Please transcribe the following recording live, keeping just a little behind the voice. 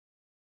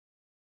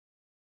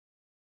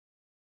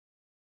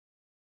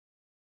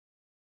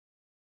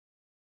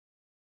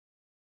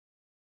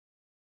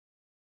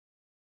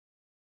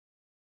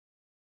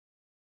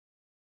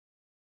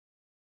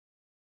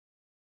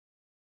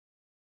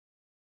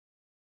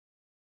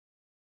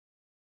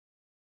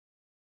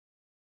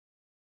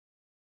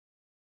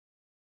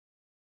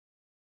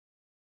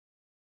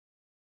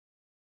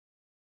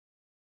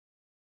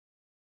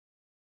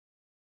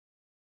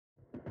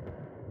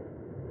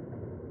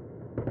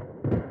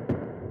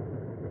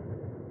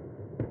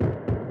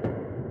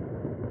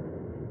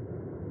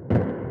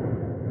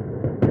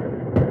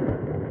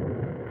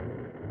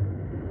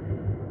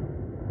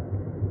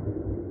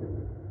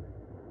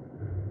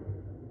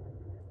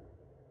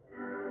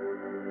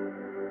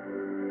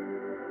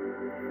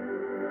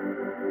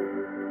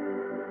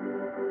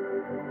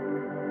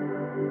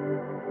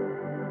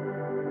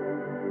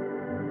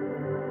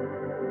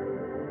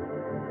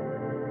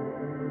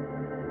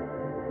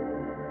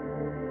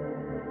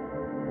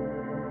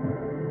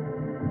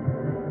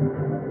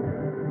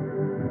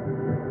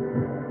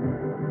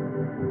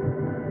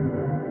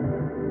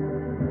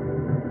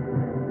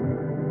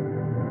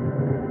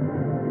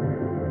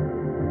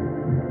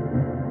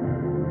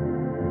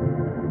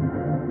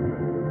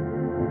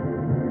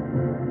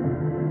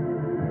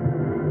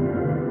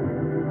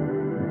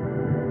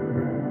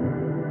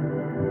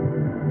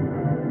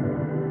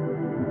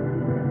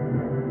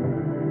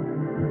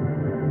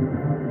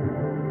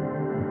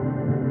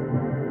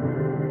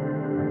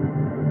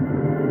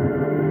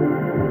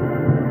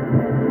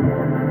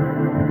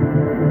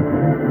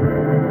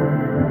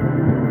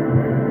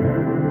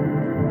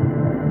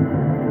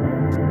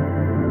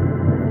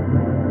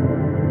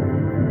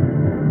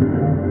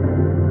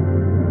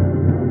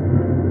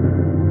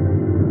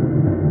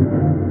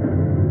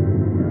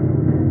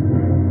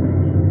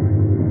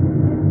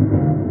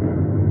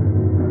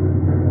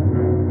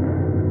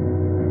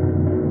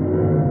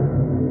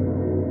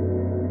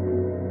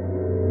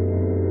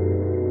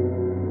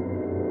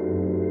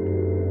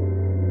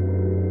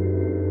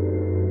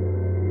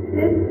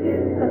This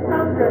is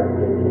Cassandra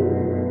speaking.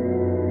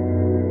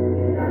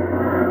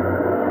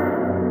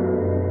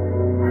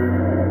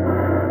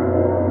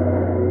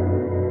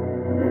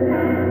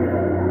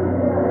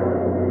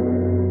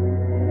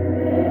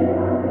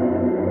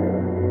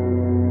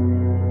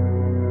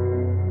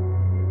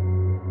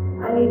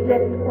 I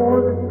reject all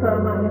the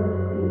sperm I have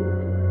received.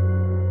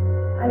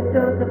 I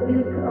turn the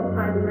milk of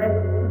my breast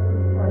into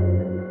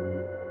poison.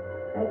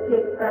 I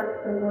take back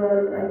the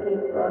world I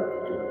gave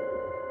birth to.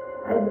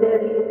 I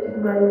bury it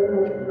in my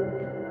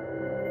womb.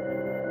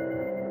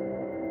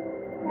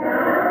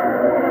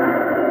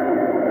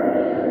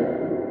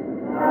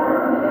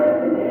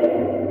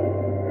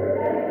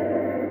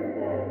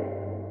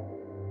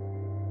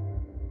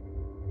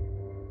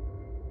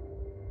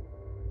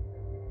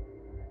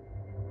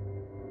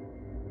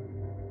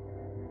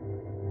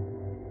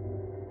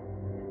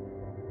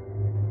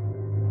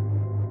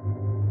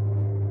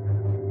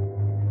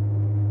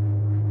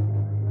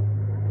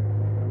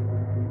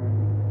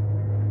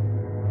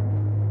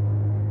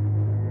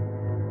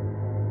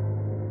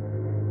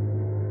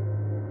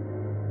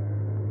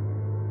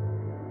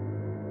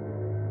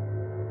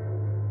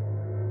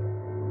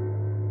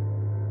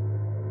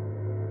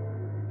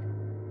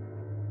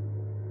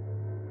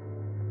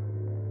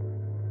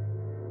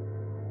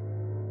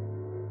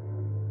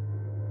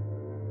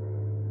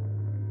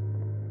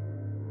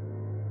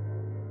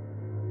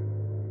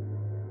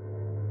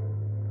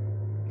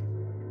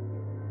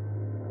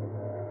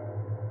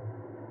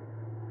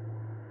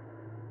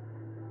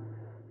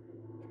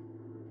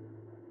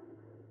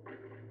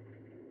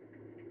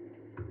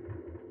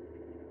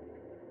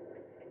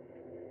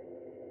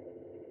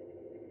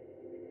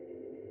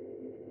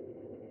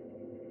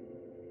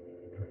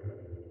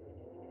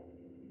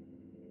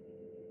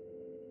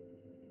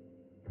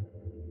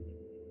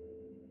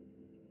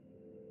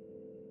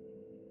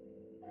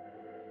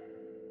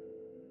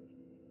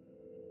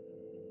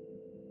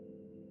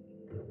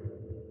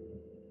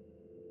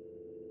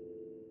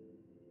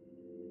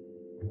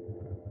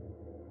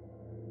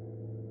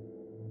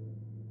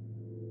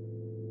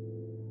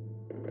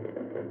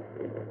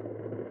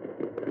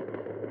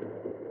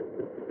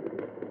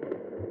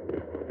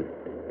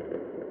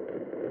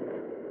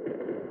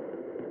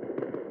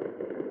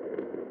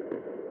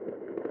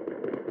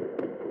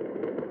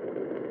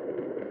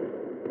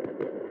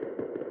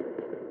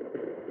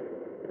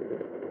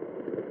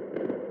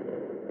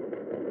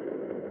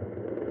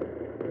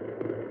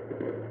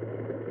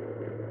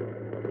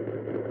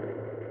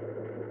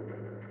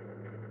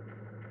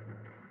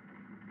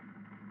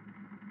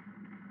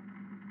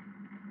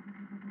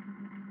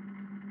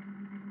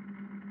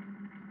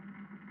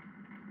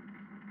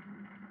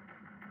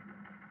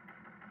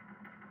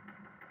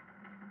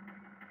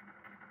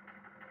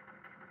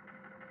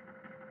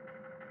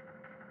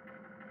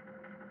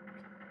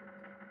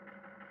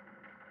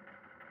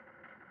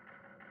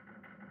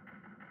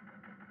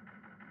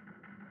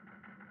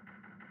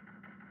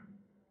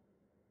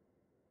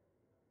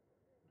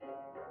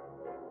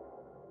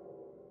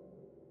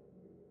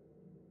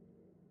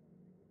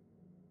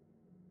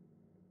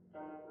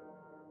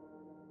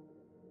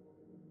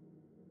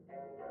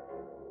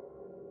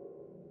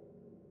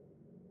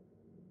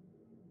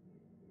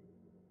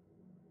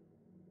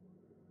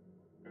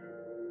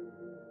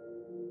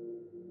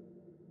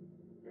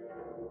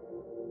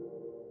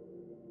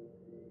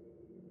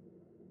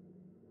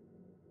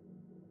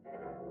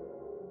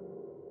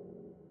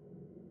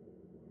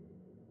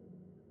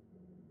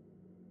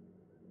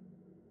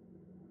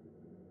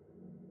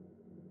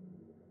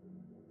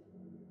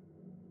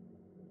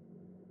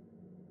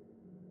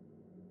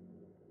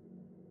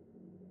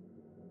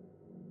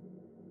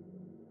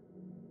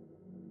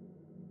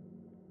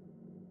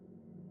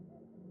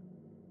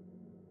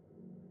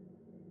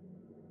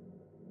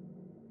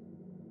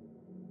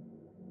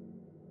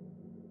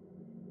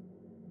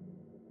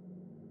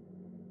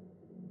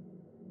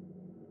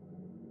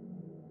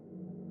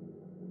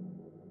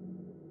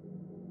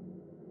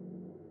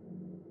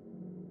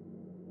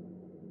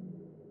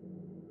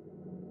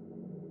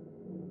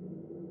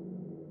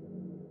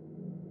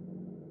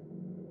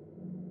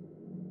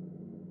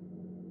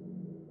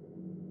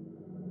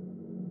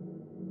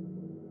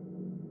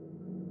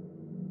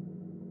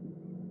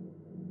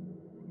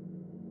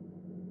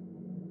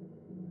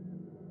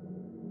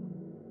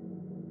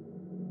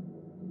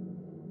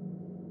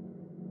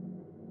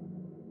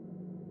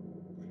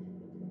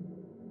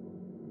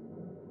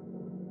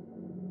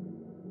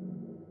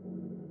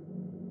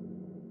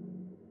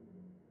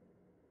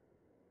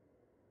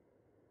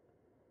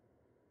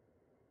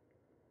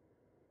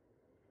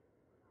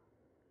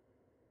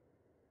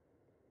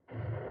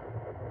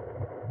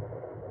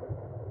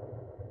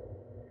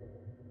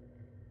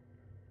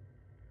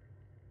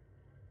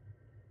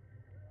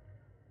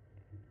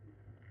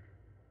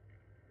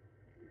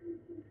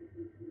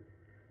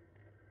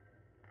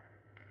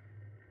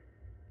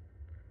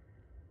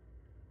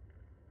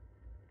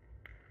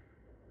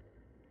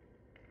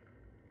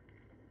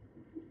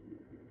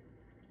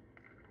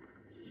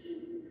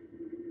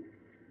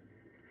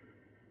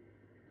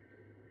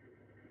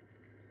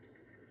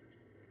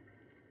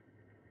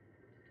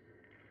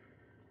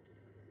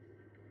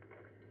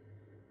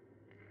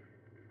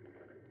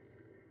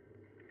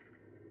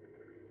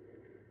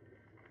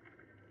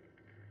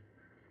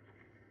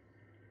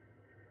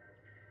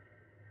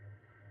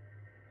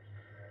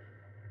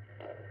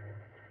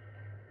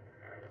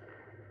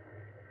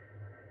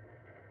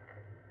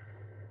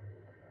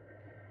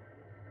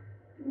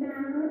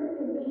 Now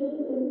the day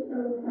is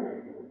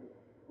over.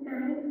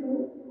 Night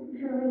is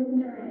drawing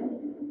nigh.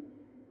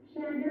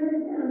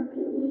 Shadows of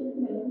the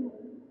evening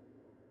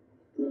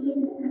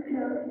steal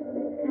across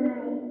the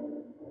sky.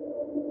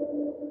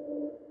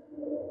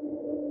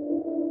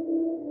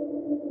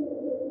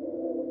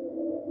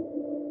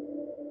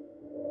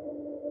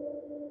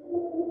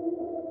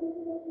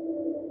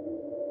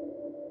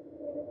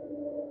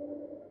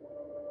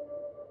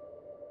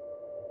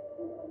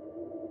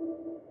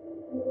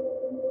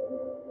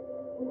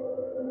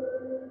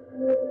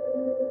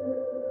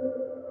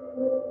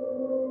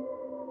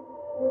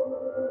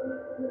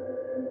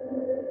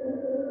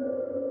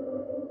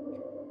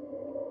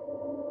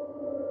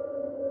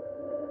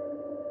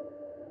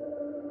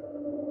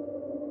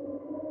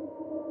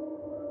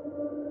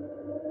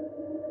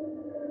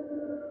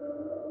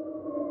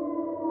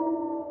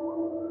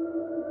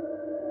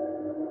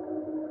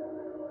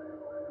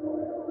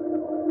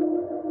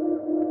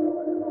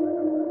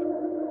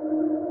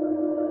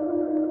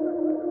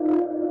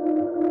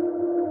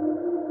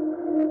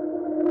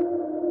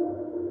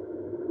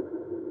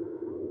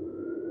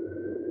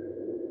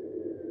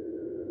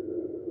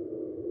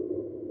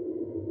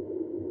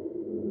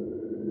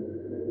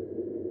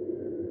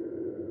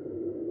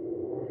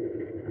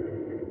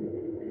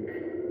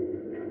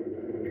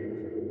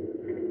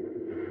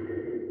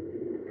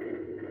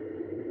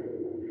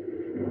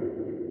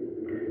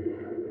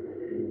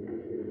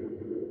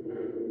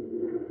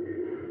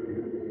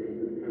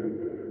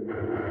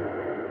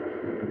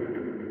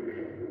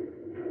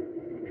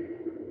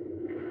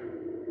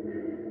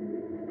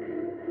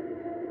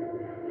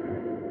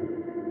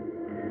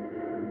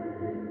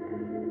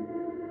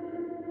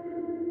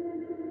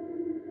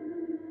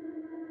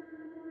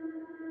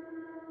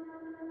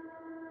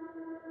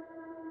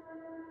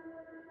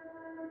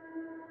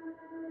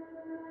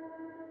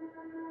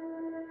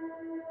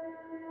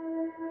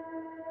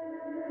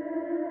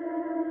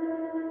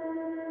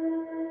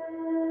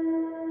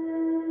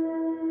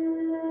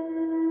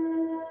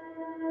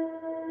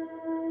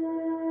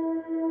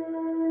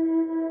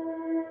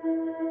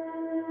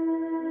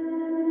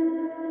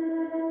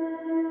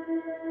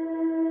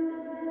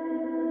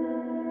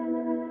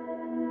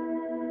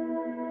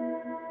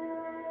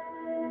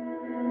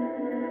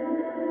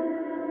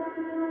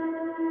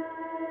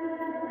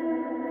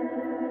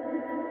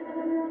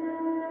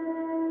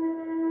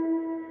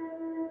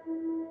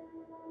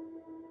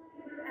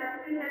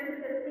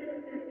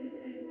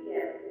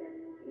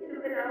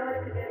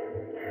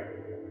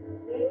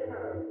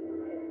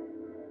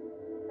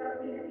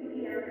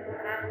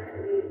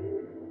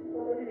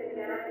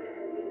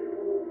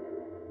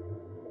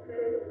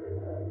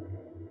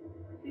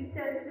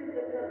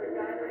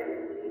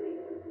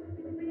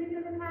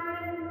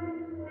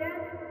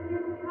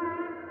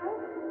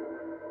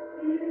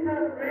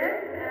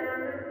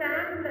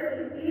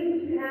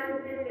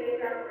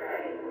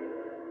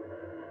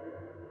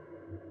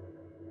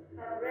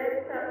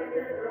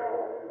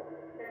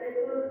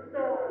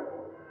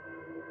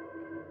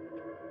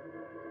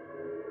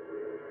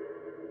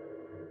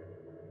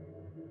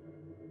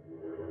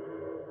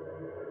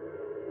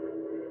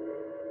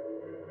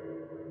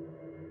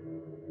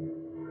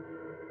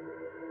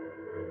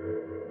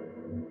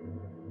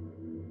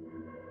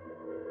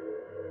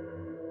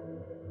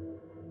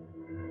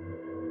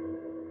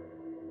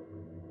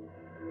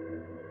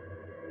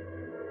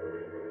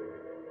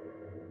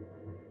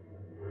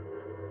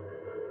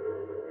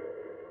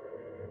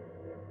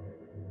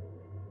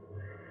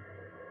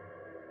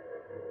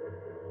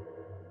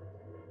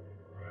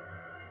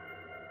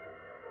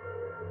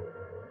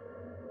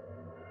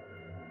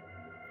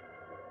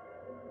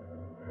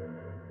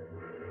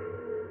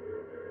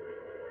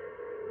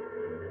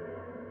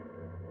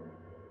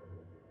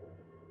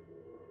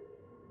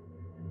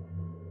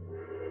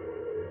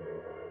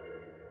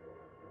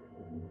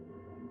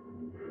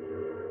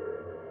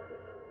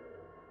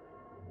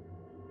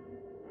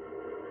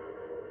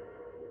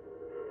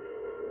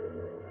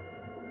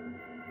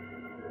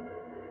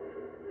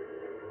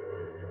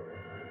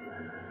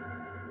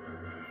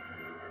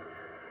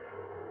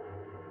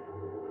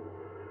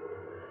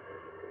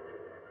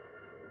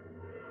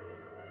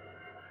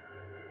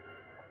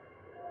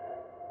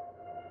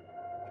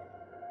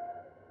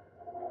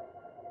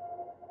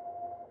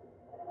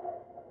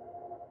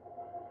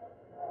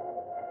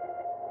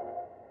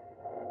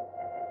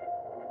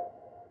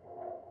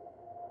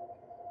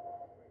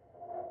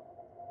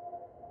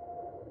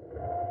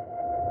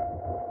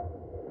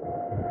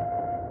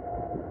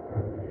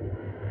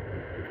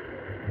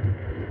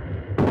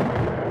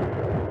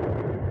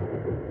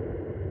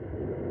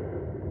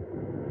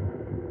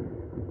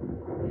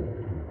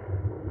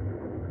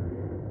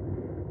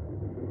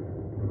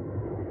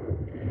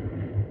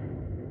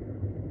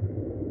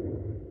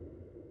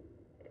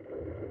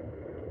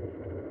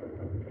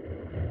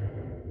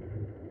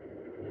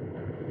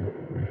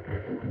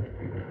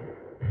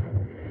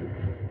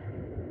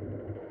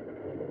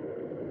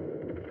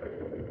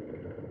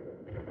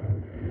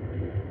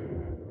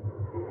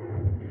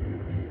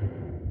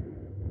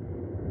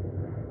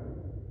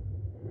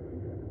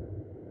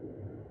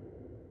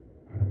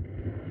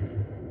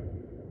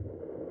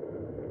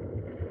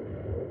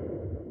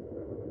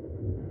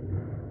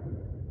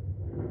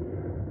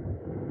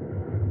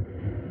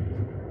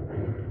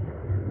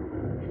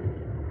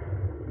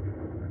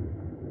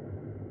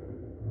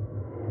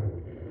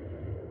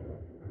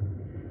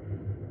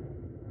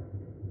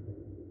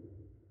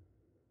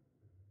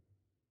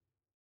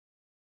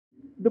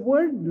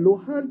 word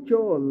Lohar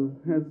Chaul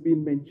has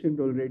been mentioned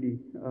already,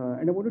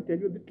 and I want to tell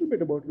you a little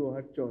bit about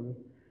Lohar Chaul.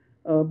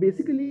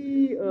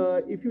 Basically,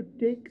 if you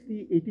take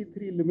the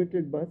 83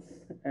 limited bus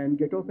and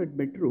get off at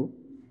Metro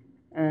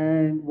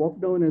and walk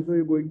down as though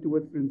you're going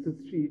towards Princess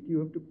Street, you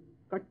have to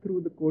cut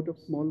through the court of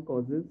small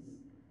causes,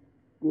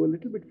 go a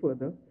little bit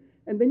further,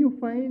 and then you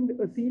find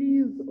a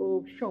series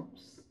of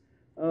shops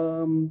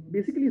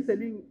basically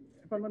selling,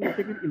 if I'm not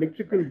mistaken,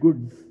 electrical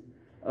goods.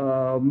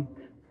 Um,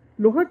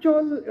 Lohar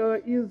Chaul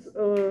is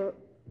a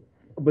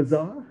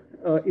bazaar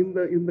in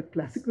the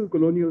classical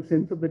colonial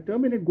sense of the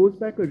term, and it goes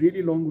back a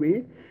really long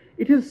way.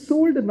 It has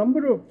sold a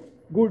number of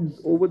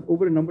goods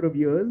over a number of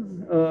years.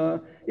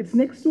 It's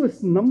next to a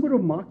number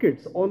of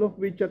markets, all of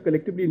which are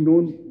collectively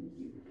known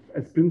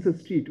as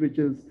Princess Street, which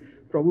is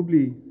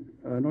probably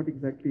not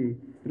exactly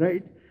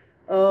right.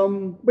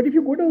 But if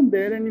you go down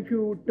there and if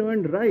you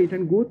turn right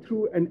and go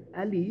through an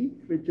alley,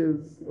 which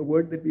is a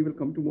word that we will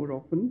come to more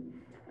often,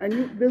 and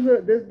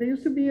there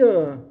used to be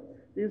a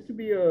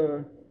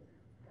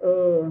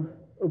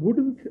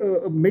wooden,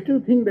 a metal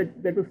thing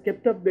that was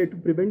kept up there to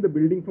prevent the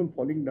building from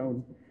falling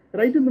down.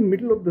 Right in the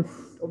middle of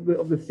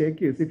the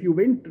staircase. If you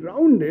went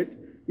round it,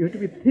 you had to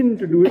be thin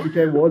to do it, which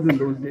I was in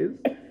those days.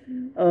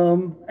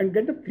 And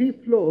get up 3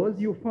 floors,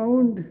 you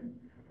found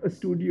a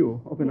studio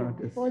of an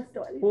artist. 4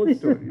 stories. 4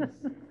 stories.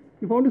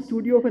 You found a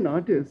studio of an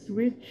artist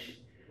which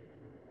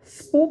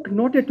spoke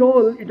not at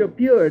all, it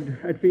appeared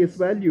at face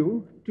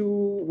value, to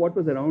what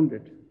was around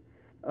it.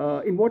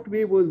 In what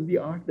way was the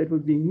art that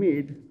was being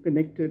made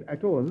connected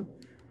at all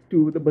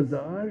to the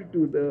bazaar,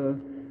 to the,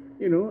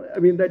 I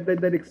mean,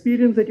 that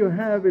experience that you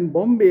have in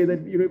Bombay,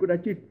 that, you could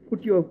actually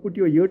put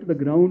your ear to the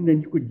ground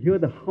and you could hear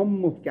the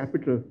hum of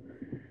capital.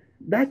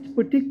 That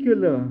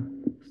particular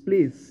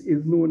place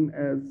is known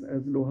as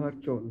Lohar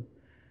Chaul.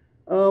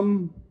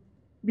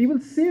 We will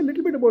say a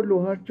little bit about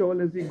Lohar Chaul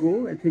as we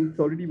go. I think it's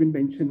already been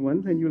mentioned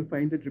once, and you'll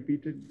find it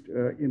repeated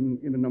in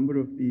a number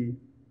of the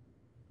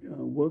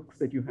works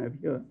that you have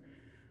here.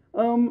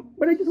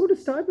 But I just want to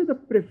start with a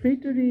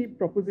prefatory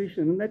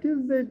proposition, and that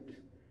is that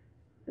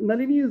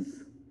Nalini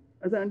is,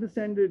 as I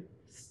understand it,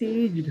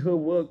 staged her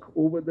work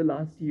over the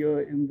last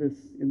year in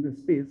this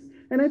space.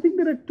 And I think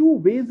there are 2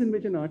 ways in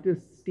which an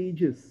artist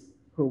stages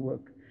her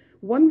work.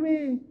 One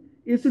way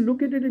is to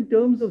look at it in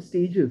terms of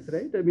stages,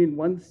 right? I mean,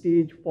 one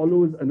stage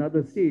follows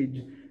another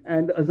stage.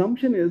 And the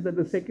assumption is that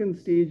the second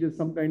stage is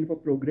some kind of a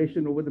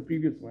progression over the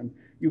previous one.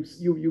 You've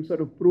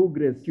sort of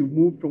progressed, you've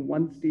moved from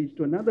one stage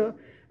to another.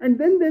 And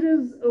then there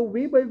is a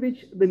way by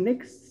which the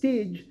next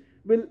stage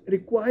will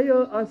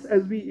require us,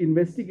 as we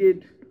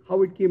investigate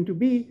how it came to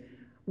be,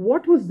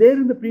 what was there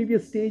in the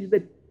previous stage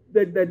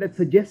that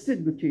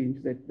suggested the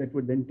change that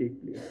would then take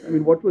place? I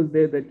mean, what was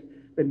there that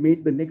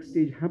made the next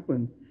stage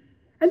happen?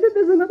 And then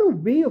there's another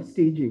way of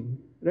staging,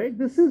 right?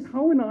 This is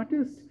how an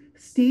artist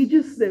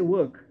stages their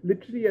work,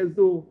 literally as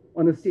though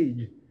on a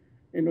stage.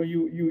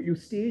 You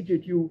stage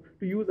it, to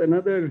use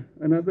another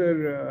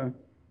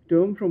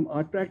term from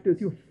art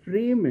practice, you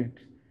frame it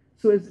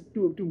so as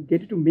to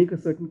get it to make a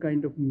certain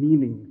kind of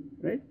meaning,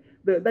 right?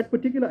 That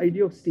particular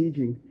idea of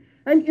staging.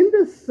 And in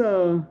this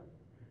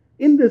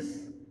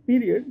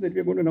period that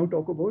we're going to now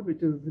talk about,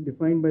 which is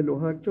defined by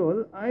Lohar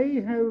Chaul,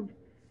 I have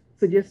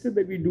suggested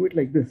that we do it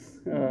like this,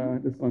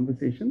 this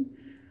conversation.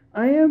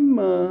 I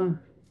am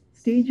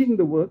staging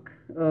the work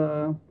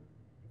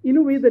in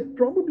a way that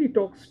probably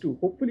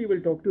hopefully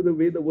will talk to the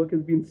way the work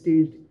has been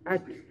staged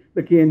at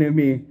the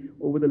KNMA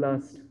over the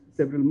last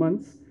several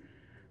months,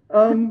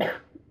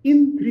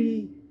 in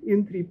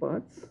three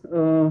parts.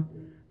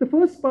 The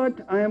first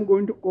part I am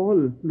going to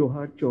call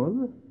Lohar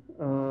Chaul,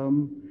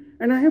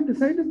 and I have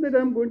decided that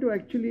I'm going to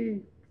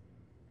actually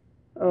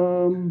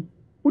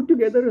put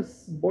together a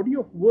body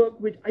of work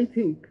which I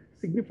think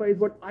signifies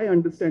what I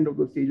understand of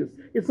those stages.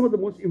 It's not the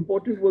most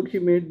important work she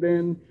made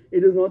then.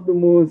 It is not the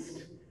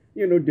most,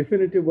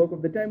 definitive work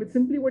of the time. It's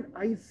simply what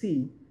I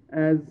see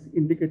as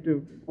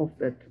indicative of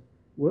that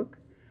work.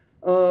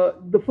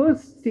 The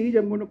first stage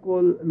I'm going to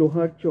call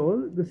Lohar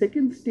Chaul. The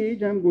second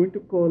stage I'm going to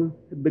call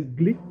the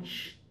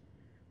glitch.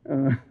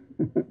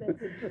 That's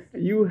interesting.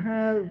 You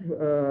have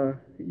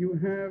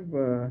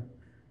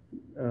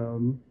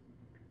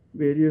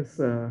various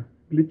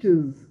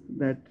glitches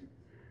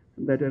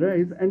that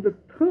arise, and the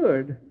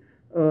third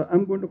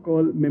I'm going to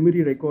call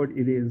memory record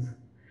erase.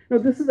 Now,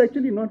 this is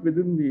actually not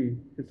within the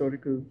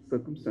historical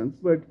circumstance,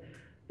 but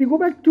we go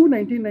back to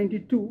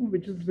 1992,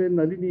 which is when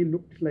Nalini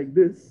looked like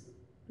this,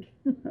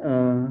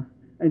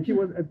 and she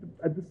was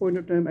at this point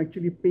of time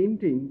actually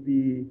painting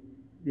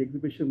the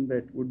exhibition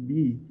that would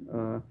be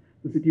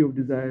the City of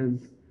Desires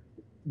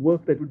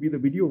work, that would be the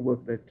video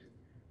work that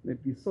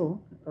we saw.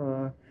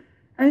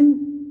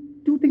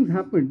 And 2 things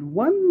happened.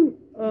 One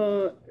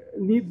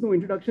needs no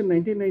introduction.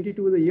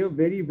 1992 is a year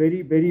very,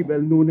 very, very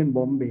well known in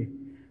Bombay.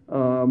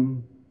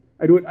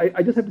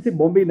 I just have to say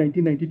Bombay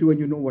 1992 and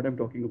you know what I'm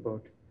talking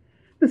about.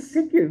 The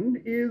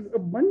second is a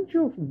bunch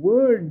of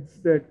words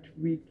that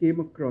we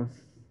came across.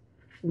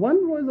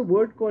 One was a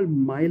word called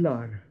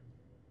mylar.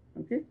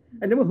 Okay,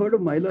 I never heard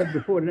of mylar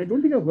before, and I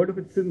don't think I've heard of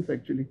it since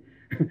actually.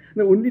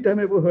 The only time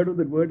I ever heard of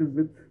that word is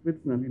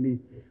with Nalini.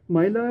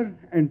 Mylar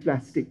and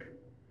plastic.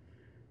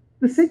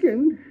 The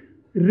second,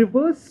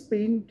 reverse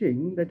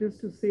painting, that is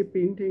to say,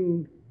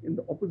 painting in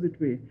the opposite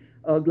way.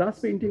 Glass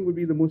painting would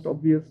be the most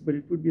obvious, but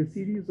it would be a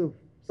series of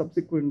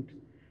subsequent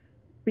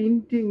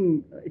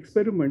painting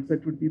experiments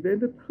that would be there.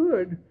 The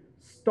third,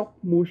 stop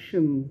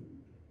motion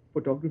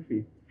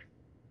photography.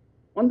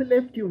 On the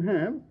left, you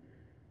have,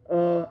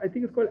 I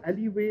think it's called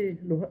Alleyway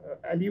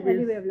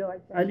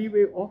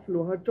of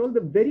Loharchal,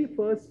 the very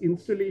first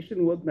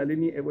installation work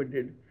Nalini ever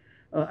did.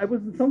 I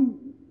was in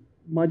some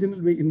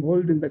marginal way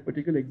involved in that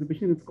particular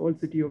exhibition. It's called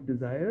City of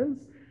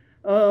Desires.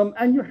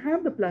 And you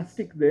have the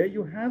plastic there,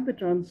 you have the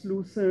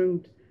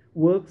translucent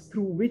works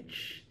through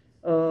which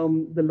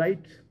the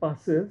light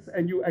passes,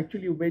 and you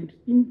actually went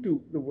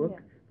into the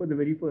work for the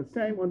very first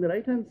time. On the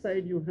right-hand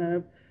side, you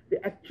have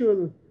the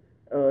actual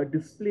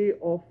display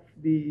of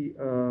the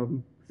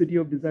City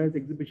of Desires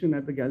exhibition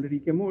at the Gallery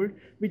Kemold,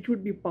 which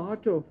would be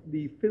part of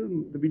the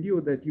film, the video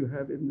that you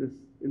have in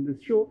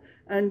this show.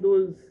 And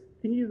those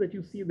thingies that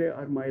you see there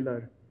are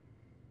mylar.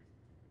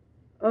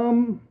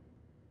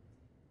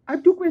 I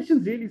have two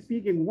questions, really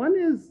speaking. One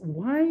is,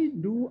 why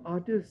do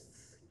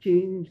artists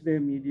change their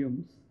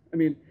mediums? I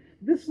mean,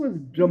 this was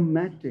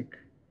dramatic.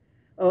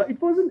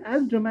 It wasn't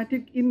as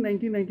dramatic in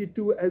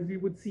 1992 as we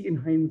would see in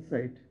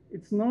hindsight.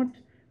 It's not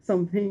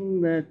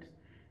something that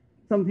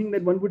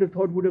one would have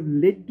thought would have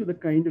led to the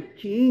kind of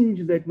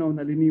change that now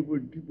Nalini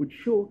would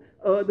show.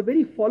 The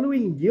very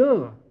following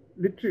year,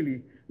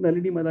 literally,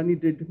 Nalini Malani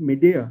did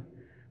Medea.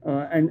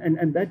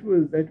 And that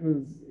was,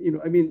 you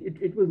know, I mean,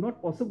 it was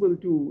not possible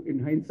to, in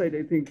hindsight,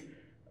 I think,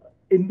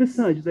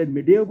 envisage that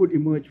Medea would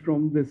emerge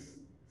from this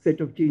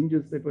set of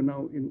changes that were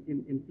now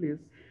in place.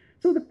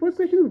 So the first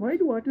question is, why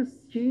do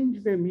artists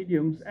change their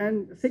mediums?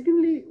 And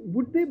secondly,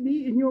 would there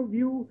be, in your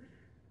view,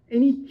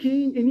 any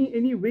change,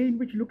 any way in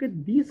which you look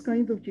at these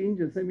kinds of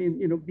changes? I mean,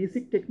 you know,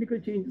 basic technical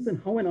changes and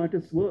how an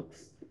artist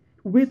works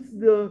with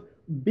the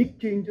big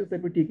changes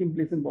that were taking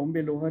place in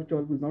Bombay.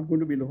 Loharchal was not going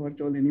to be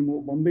Loharchal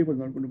anymore. Bombay was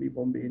not going to be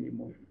Bombay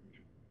anymore.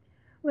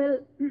 Well,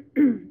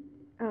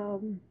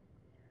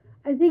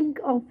 I think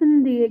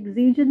often the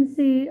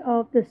exigency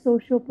of the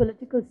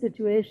socio-political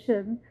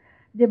situation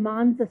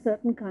demands a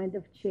certain kind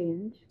of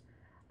change.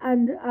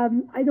 And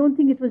I don't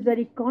think it was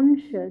very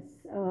conscious.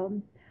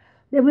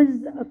 There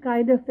was a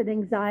kind of an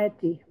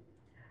anxiety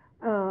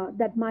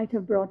that might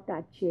have brought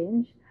that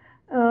change.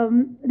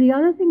 The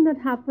other thing that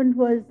happened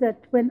was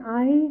that when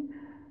I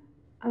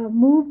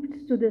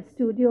moved to the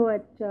studio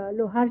at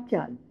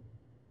Loharchal,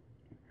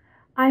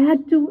 I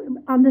had to,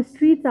 on the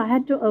streets, I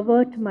had to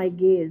avert my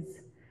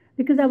gaze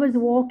because I was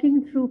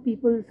walking through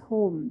people's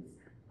homes,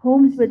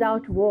 homes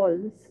without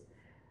walls,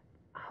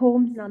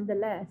 homes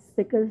nonetheless,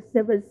 because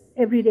there was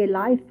everyday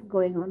life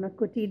going on, a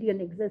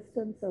quotidian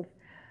existence of,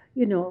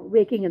 you know,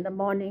 waking in the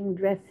morning,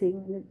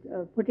 dressing,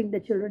 putting the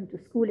children to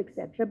school,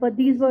 etc. But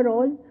these were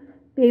all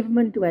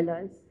pavement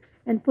dwellers.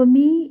 And for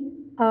me,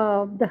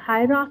 the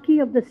hierarchy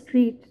of the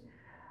street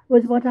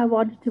was what I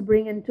wanted to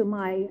bring into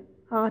my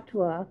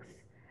artworks.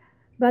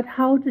 But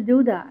how to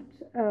do that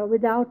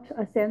without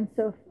a sense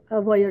of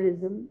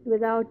voyeurism,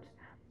 without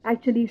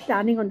actually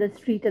standing on the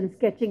street and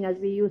sketching as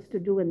we used to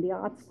do in the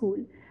art school,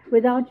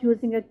 without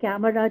using a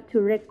camera to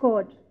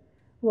record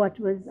what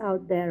was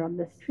out there on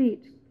the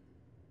street.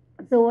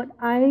 So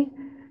I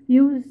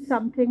used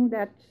something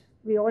that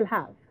we all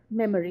have,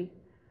 memory.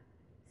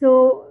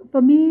 So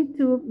for me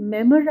to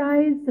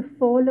memorize the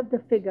fall of the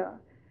figure,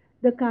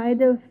 the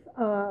kind of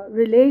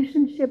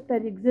relationship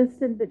that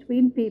existed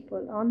between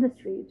people on the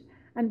street,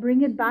 and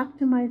bring it back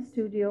to my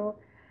studio,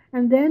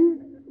 and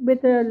then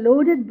with a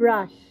loaded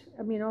brush,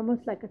 I mean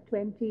almost like a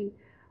 20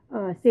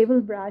 sable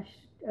brush,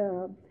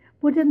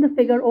 put in the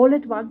figure all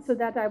at once so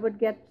that I would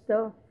get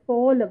the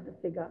fall of the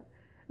figure.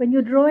 When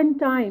you draw in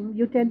time,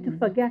 you tend to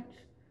forget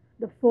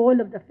the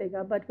fall of the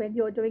figure, but when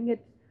you're doing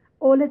it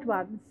all at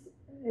once,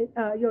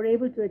 you're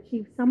able to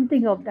achieve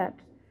something of that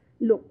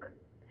look.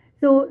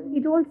 So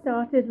it all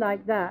started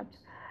like that.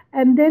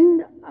 And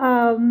then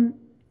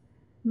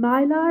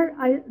Mylar,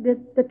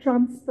 the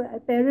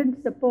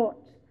transparent support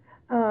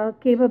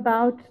came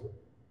about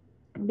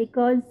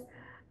because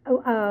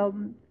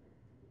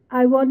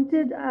I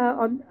wanted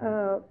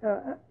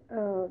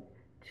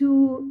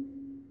to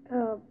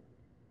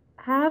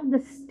have the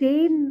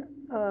stain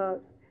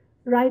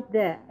right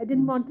there. I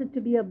didn't want it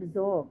to be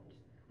absorbed.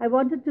 I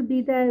wanted to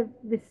be there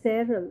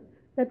visceral.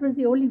 That was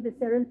the only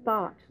visceral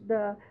part,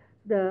 the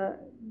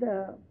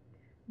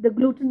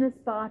glutinous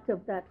part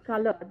of that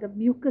color, the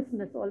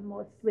mucousness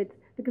almost, with,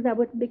 because I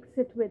would mix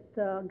it with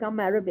gum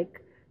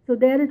arabic. So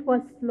there it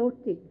was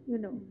floating, you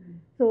know.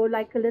 So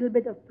like a little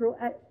bit of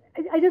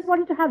I just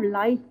wanted to have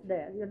life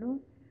there, you know.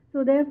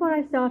 So therefore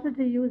I started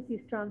to use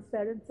these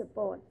transparent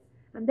supports.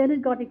 And then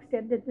it got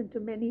extended into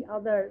many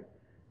other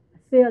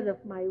spheres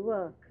of my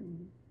work.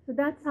 So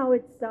that's how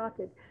it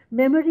started.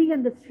 Memory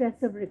and the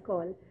stress of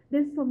recall.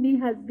 This for me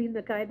has been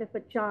a kind of a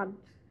chant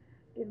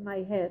in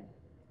my head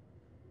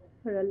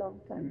for a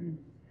long time.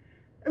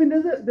 I mean,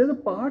 there's a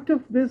part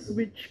of this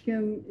which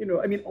can, you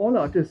know, I mean, all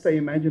artists, I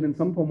imagine, in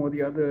some form or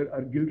the other,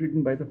 are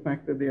guilt-ridden by the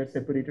fact that they are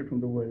separated from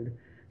the world.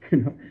 You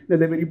know, that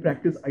their very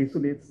practice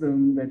isolates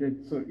them. That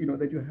it's so, you know,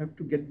 that you have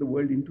to get the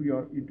world into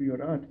your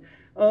art.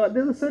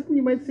 There's a certain,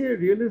 you might say, a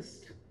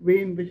realist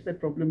way in which that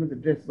problem is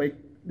addressed by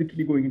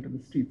literally going into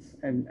the streets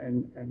and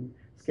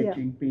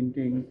sketching,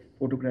 painting,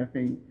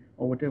 photographing,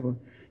 or whatever.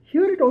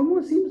 Here, it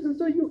almost seems as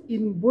though you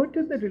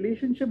inverted the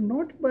relationship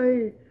not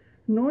by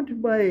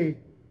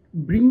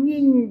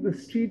bringing the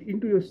street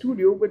into your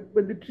studio, but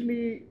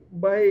literally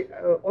by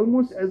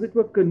almost as it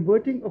were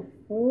converting a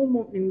form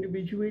of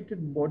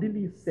individuated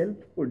bodily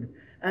selfhood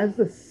as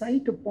the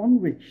site upon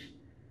which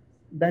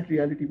that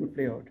reality would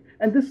play out.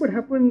 And this would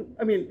happen,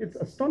 I mean, it's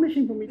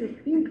astonishing for me to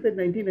think that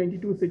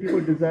 1992 City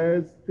of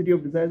Desires,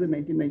 and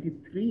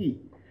 1993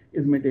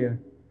 is Medea.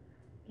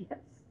 Yes.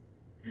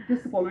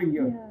 Just the following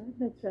year. Yeah,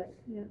 that's right.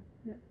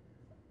 Yeah.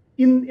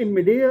 In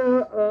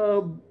Medea,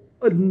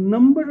 a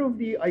number of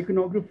the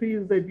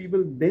iconographies that we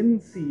will then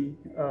see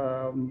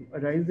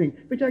arising,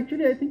 which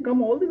actually I think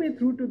come all the way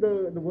through to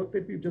the work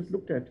that we've just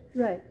looked at.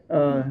 Right.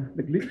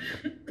 The glitch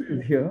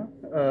is here.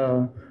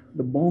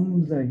 The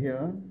bombs are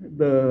here.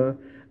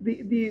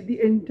 The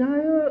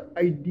entire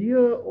idea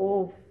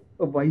of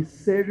a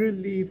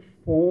viscerally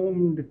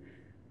formed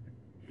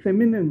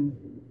feminine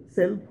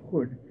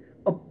selfhood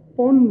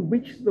upon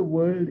which the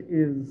world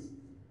is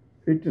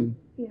written.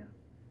 Yeah.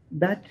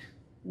 That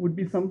would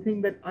be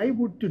something that I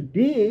would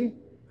today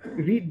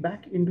read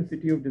back into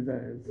City of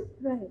Desires.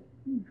 Right.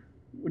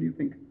 What do you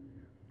think?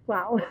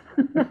 Wow.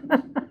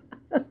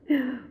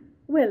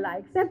 Well, I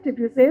accept if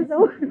you say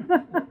so.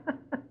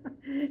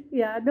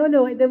 Yeah,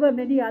 no, there were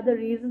many other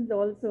reasons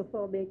also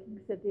for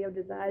making City of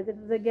Desires. It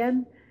was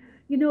again,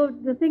 you know,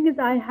 the thing is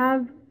I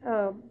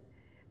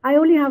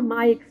only have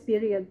my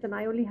experience and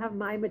I only have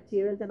my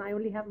materials and I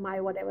only have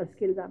my whatever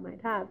skills I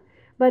might have.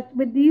 But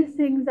with these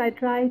things, I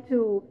try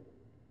to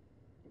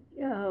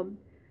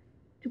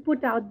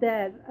put out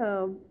there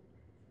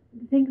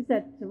things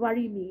that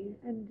worry me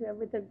and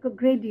with a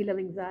great deal of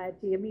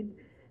anxiety. I mean,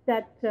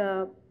 that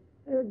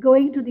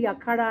going to the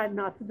Akhada and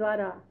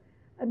Nathdwara,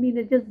 I mean,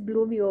 it just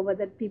blew me over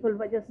that people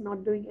were just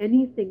not doing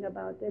anything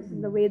about this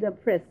in the way the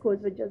frescoes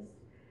were just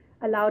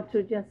allowed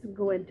to just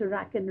go into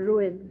rack and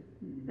ruin.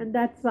 And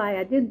that's why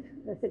I did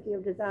the City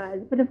of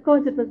Desires. But of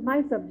course, it was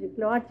my subject,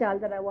 Loar Chal,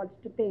 that I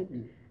wanted to paint,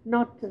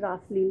 not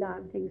Ras Leela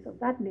and things of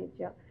that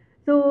nature.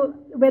 So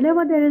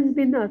whenever there has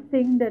been a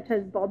thing that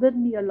has bothered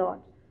me a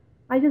lot,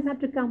 I just have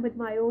to come with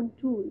my own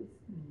tools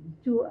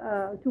to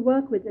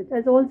work with it,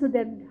 as also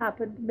then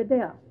happened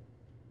Medea.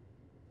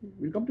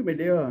 We'll come to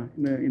Medea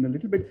in a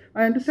little bit.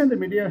 I understand that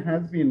Medea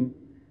has been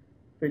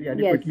fairly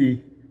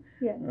adequately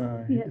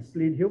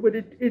displayed here, but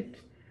it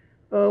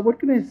what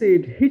can I say?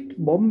 It hit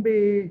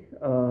Bombay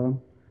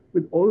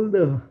with all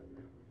the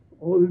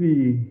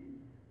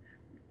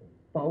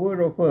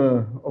power of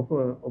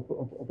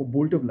a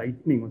bolt of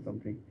lightning or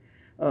something.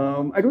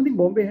 I don't think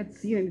Bombay had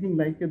seen anything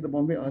like it. The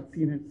Bombay art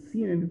scene had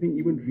seen anything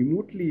even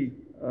remotely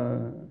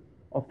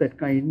of that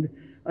kind.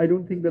 I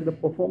don't think that the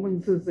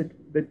performances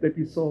that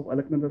we saw of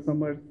Alaknanda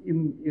Samar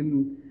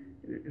in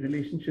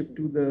relationship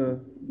to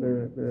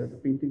the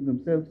paintings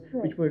themselves,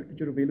 which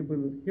are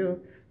available here,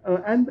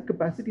 and the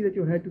capacity that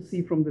you had to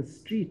see from the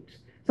street,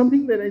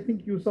 something that I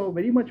think you saw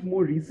very much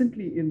more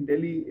recently in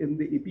Delhi in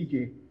the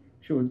APJ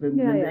shows, when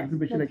the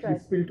exhibition actually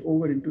spilled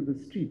over into the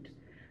street.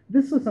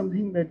 This was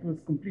something that was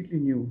completely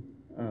new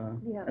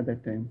at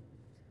that time.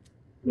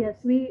 Yes,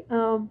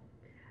 well,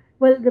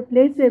 the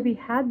place where we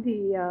had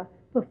the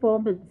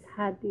performance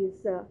had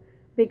these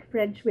big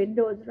French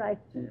windows right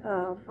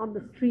on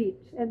the street.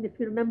 And if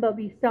you remember,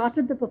 we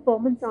started the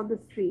performance on the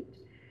street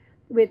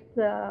with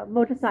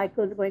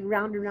motorcycles going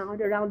round and round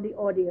around the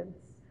audience.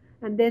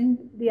 And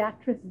then the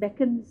actress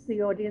beckons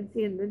the audience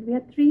in. And we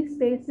had 3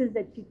 spaces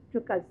that she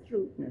took us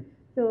through. Yes.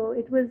 So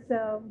it was,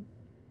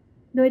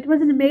 it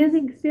was an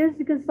amazing experience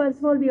because first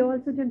of all, we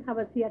also didn't have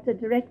a theatre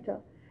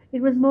director.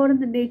 It was more in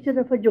the nature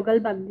of a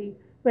jugalbandi,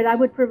 where I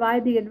would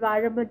provide the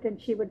environment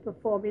and she would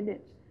perform in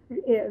it,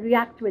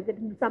 react with it,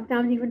 and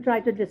sometimes even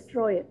try to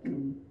destroy it.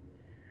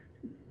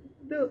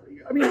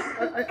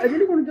 I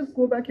really want to just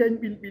go back here and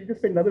we'll just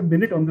spend another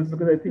minute on this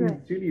because I think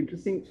it's really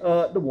interesting.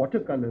 The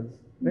watercolors,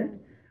 right?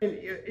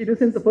 In a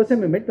sense, the first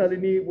time I met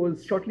Nalini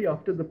was shortly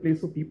after the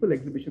Place for People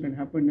exhibition had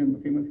happened in the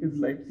famous His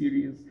Life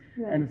series,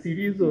 and a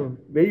series of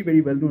very, very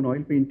well-known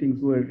oil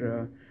paintings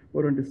were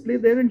on display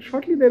there. And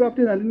shortly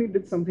thereafter, Nalini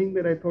did something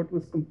that I thought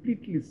was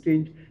completely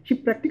strange. She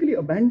practically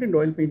abandoned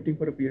oil painting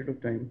for a period of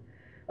time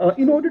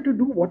in order to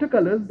do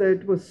watercolors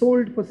that were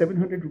sold for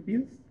 700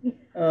 rupees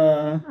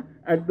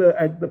at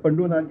the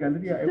Pandol Art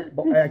Gallery.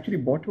 I actually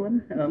bought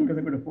one because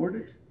I could afford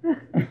it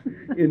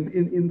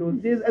in those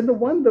days. And the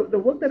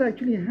work that I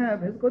actually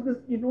have has got this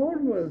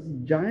enormous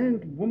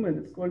giant woman.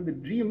 It's called the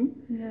Dream,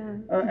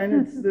 and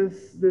it's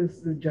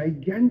this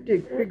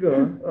gigantic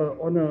figure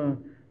on a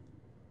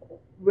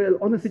well,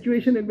 on a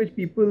situation in which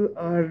people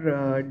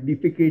are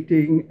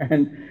defecating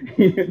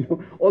and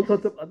all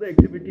sorts of other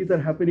activities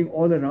are happening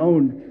all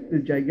around the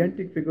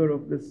gigantic figure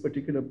of this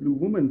particular blue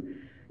woman,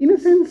 in a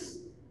sense,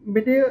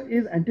 Medea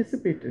is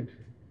anticipated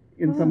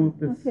in some of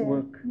this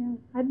work. Yeah,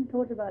 I hadn't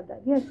thought about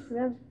that. Yes,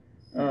 well.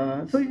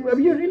 So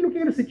we are really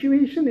looking at a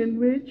situation in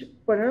which,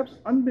 perhaps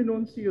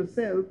unbeknownst to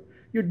yourself,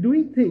 you're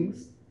doing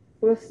things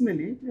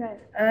personally, right,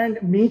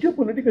 and major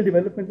political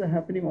developments are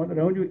happening all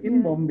around you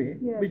in Bombay,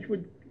 yeah, which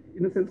would,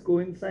 in a sense,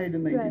 coincide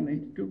in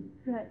 1992.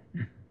 Right.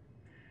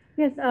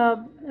 Yes.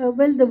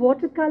 Well, the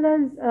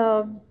watercolors.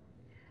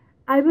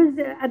 I was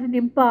at an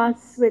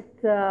impasse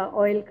with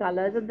oil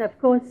colors, and of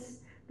course,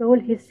 the whole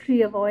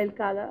history of oil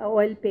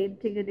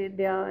painting in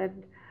India,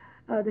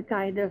 and the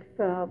kind of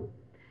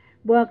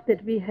work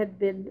that we had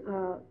been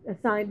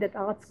assigned at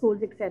art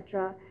schools,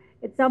 etc.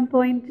 At some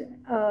point,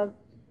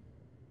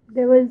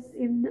 there was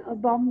in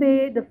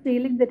Bombay the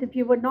feeling that if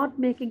you were not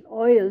making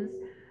oils,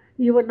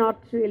 you were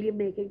not really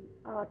making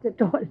art at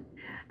all.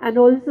 And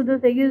also the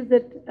thing is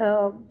that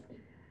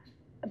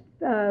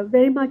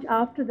very much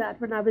after that,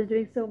 when I was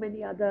doing so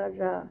many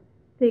other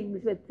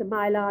things with the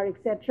mylar,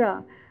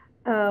 etc.,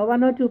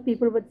 one or two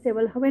people would say,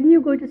 well, when are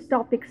you going to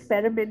stop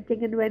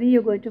experimenting and when are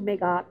you going to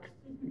make art?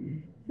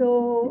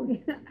 So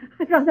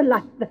I rather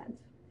like that.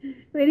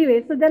 So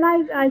anyway, so then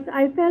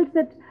I felt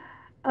that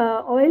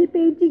oil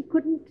painting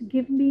couldn't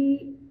give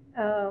me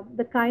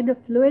the kind of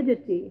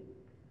fluidity,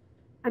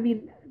 I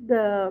mean,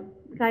 the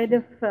kind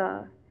of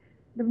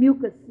the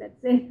mucus,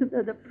 let's say,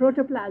 the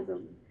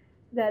protoplasm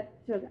that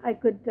I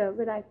could,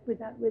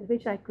 with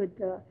which I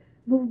could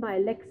move my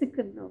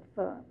lexicon of,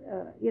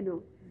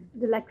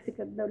 the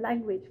lexicon, the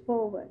language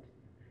forward.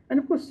 And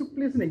of course, took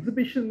place an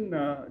exhibition.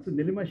 So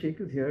Nilima Sheikh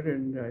is here,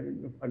 and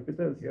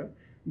Arpita is here.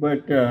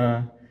 But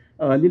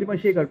Nilima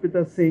Sheikh,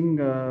 Arpita Singh,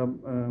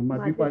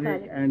 Madhvi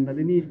Parekh, and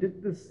Nalini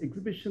did this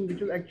exhibition,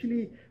 which was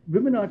actually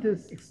women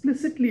artists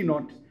explicitly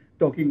not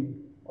talking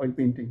oil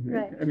painting.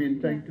 Right? I mean,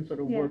 trying to sort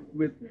of work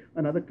with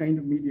another kind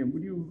of medium.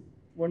 Would you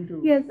want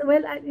to? Yes.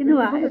 Well, it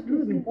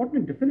was an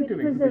important, definitive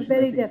exhibition. It was a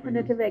very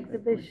definitive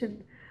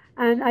exhibition,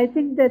 and I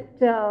think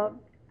that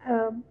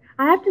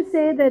I have to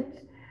say that.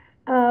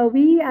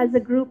 We, as a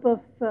group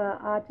of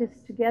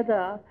artists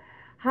together,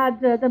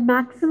 had the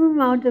maximum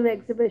amount of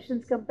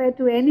exhibitions compared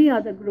to any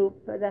other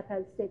group that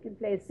has taken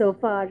place so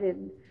far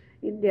in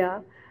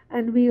India.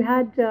 And we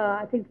had,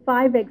 I think,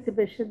 5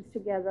 exhibitions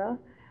together,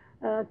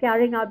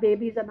 carrying our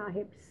babies on our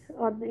hips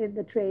in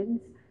the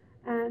trains,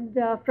 and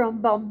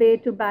from Bombay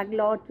to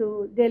Bangalore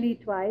to Delhi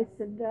twice.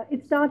 And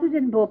it started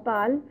in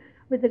Bhopal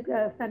with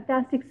the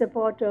fantastic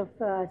support of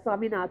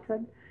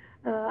Swaminathan.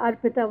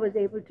 Arpita was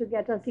able to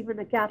get us even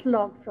a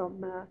catalogue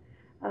from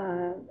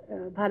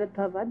Bharat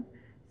Bhavan.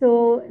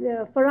 So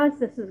for us,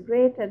 this is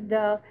great. And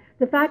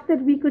the fact that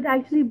we could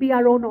actually be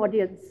our own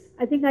audience.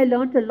 I think I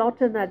learned a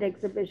lot in that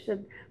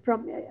exhibition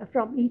from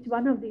each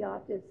one of the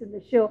artists in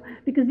the show,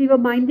 because we were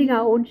minding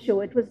our own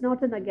show. It was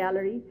not in a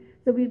gallery.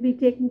 So we'd be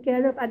taken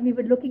care of, and we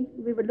were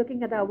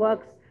looking at our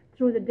works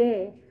through the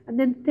day. And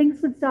then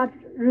things would start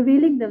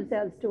revealing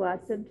themselves to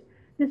us. And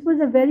this was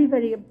a very,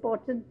 very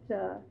important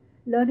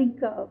learning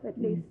curve, at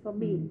least for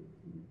me.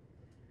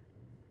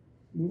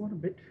 Move on a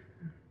bit.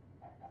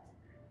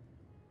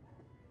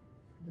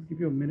 Just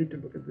give you a minute to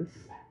look at this.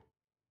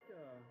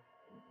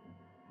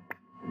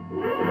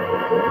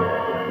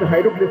 The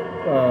hieroglyph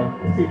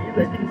series,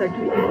 I think, is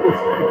actually in this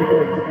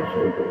particular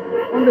exhibition.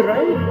 On the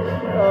right,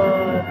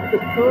 the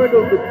third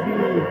of the 3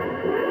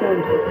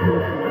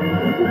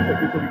 forms that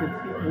we can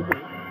see over.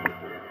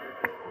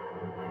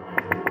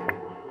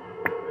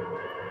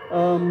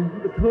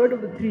 The third of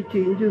the 3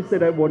 changes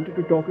that I wanted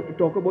to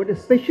talk about,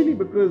 especially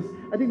because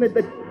I think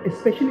that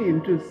especially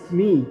interests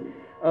me,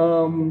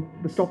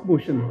 the stop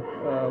motion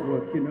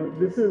work.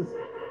 This is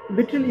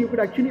literally, you could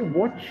actually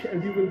watch,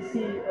 as you will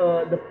see,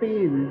 the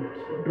paint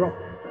drop,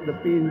 the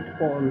paint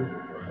fall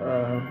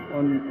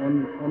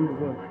on the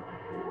work.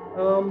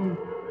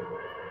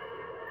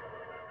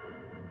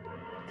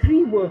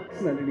 3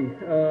 works, Nalini.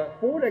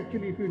 4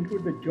 actually, if you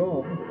include the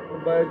job,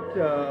 but.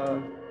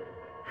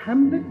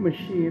 Hamlet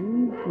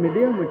machine,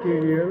 Medea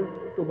material,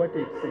 Toba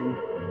Singh.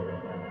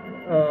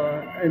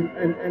 And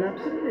an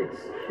absolutely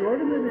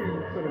extraordinary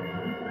sort of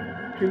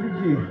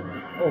trilogy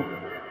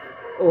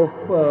of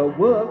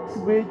works,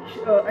 which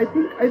I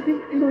think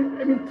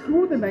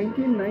through the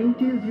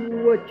 1990s you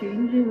were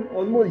changing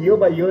almost year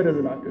by year as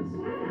an artist.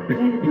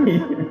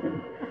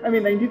 I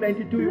mean,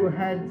 1992 you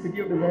had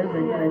City of Desires,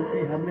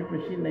 1993 Hamlet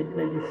Machine,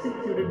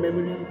 1996 you did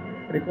Memory,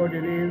 Record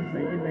Erase,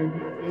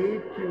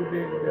 1998 you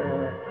did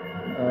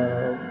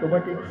Toba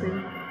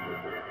Singh.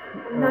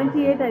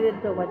 98 I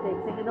did Toba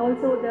Singh, and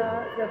also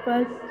the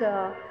first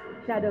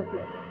Shadow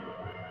Play.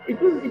 It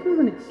was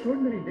an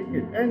extraordinary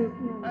decade, and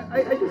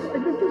I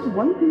just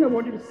one thing I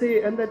wanted to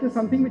say, and that is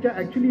something which I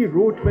actually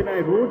wrote when I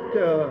wrote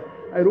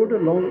a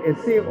long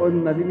essay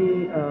on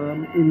Nalini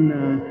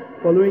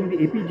following the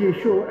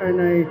APJ show,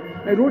 and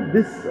I wrote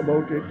this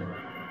about it.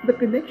 The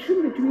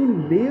connection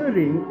between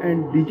layering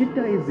and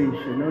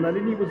digitization. Now,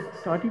 Nalini was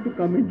starting to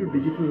come into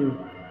digital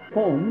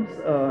forms.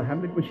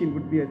 Hamlet Machine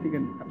would be, I think,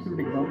 an absolute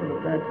example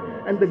of that.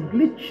 And the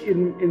glitch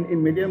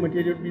in media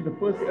material would be the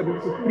first, I mean,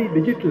 this is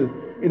pre-digital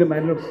in a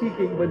manner of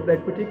speaking, but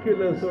that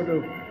particular sort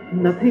of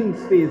nothing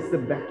space, the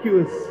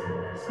vacuous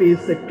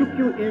space that took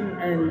you in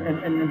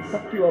and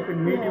sucked you up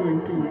and made you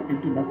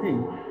into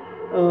nothing.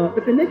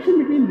 The connection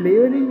between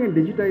layering and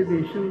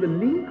digitization, the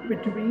link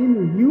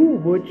between new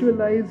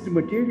virtualized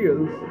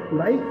materials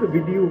like the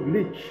video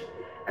glitch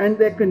and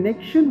their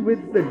connection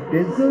with the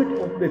desert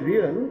of the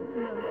real.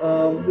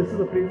 This is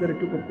a phrase that I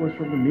took, of course,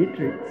 from The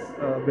Matrix.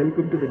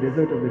 Welcome to the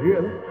desert of the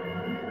real.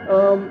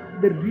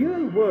 The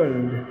real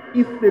world,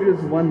 if there is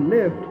one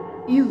left,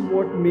 is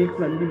what makes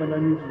Nalini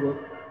Malani's work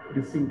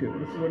distinctive.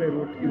 This is what I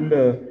wrote in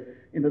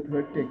the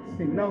third text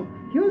thing. Now,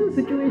 here's a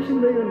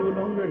situation where you're no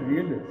longer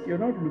realist. You're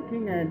not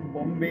looking at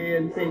Bombay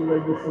and saying,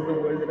 well, this is the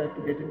world that I have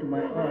to get into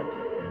my art.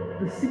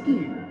 The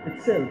city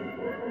itself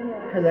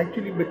has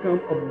actually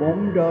become a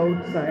bombed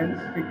out science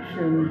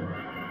fiction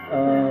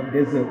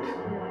desert,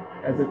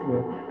 as it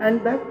were.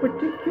 And that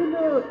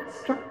particular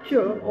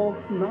structure of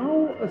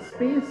now a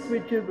space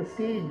which is a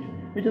stage,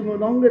 which is no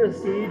longer a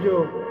stage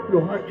of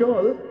Lohar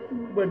Chaul,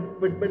 but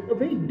a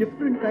very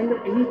different kind of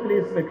any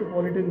place,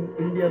 metropolitan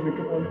India,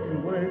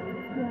 metropolitan world,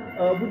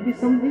 would be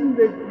something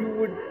that you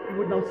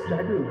would now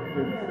straddle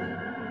with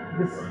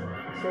this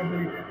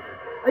extraordinary,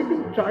 I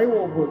think,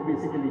 tri-war work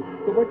basically.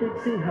 So what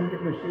takes in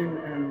Hamlet Machine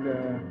and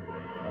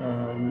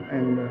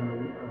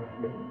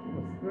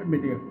what's the third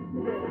media?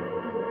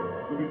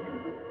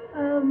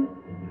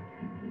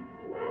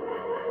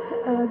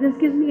 This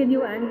gives me a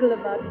new angle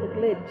about the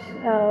glitch.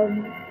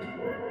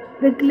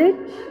 The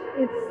glitch,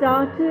 it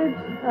started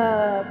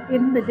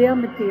in media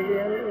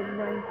material in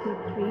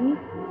 '93,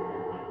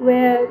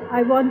 where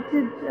I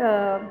wanted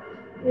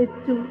it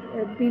to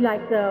be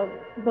like the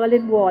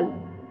Berlin Wall.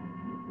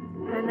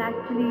 And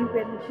actually,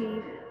 when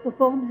she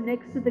performs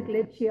next to the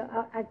glitch, she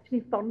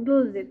actually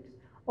fondles it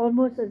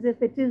almost as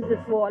if it is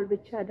this wall,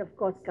 which had, of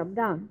course, come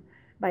down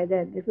by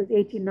then. It was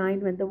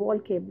 '89 when the wall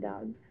came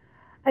down.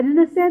 And in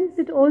a sense,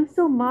 it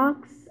also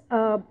marks,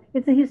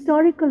 it's a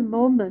historical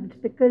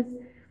moment because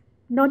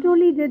not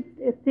only did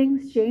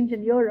things change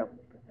in Europe,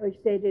 which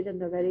they did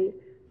in a very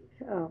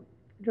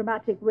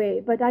dramatic way,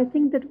 but I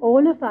think that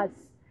all of us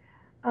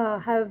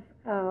have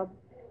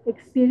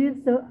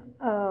experienced the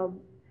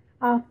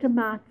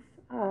aftermath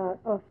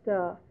of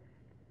the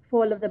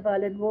fall of the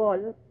Berlin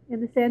Wall, in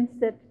the sense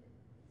that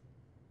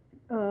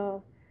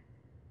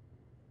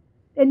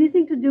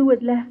anything to do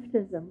with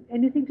leftism,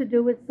 anything to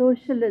do with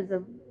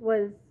socialism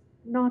was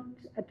not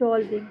at all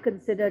being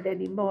considered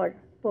anymore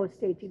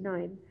post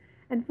 '89.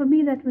 And for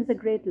me, that was a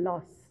great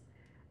loss.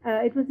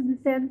 It was, in a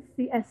sense,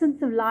 the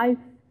essence of life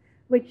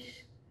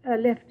which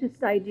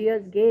leftist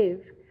ideas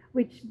gave,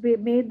 which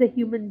made the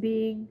human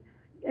being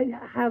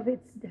have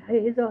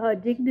his or her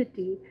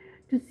dignity,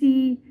 to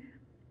see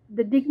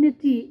the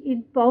dignity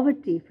in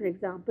poverty, for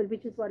example,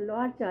 which is what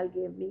Lohar Chaul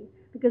gave me,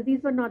 because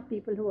these were not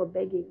people who were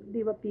begging,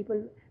 they were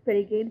people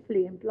very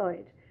gainfully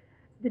employed.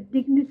 The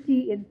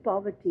dignity in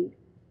poverty,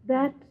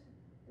 that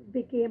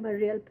became a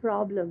real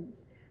problem,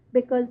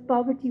 because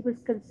poverty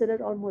was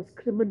considered almost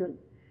criminal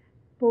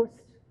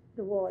post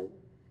the wall.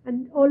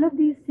 And all of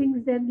these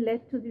things then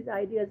led to these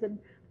ideas. And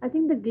I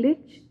think the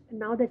glitch,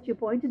 now that you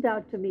pointed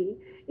out to me,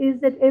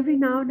 is that every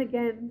now and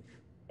again,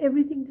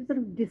 everything just sort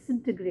of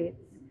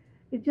disintegrates.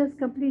 It just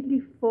completely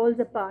falls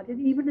apart.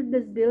 And even in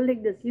this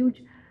building, this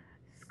huge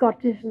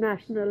Scottish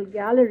National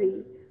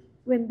Gallery,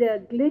 when the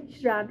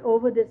glitch ran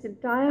over this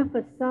entire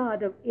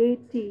facade of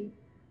 80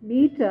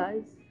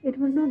 meters, it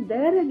was not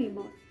there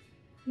anymore.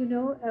 You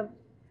know,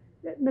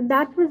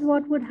 that was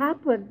what would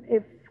happen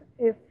if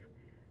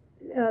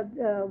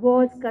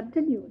wars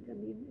continued. I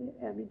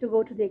mean, to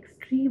go to the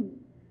extreme.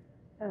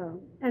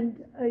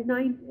 And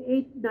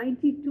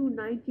 92,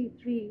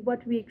 93,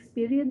 what we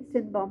experienced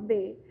in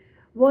Bombay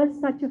was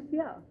such a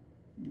fear.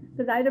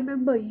 Because I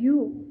remember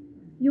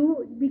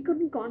we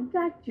couldn't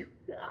contact you.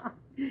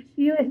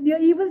 He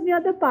was near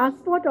the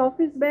passport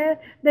office where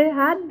there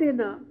had been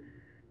a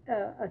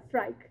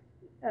strike.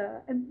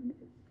 And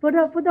for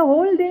the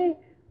whole day,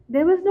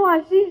 there was no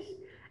Ashish.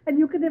 And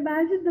you can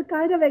imagine the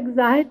kind of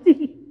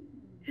anxiety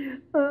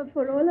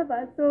for all of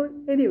us. So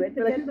anyway,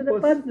 to get to the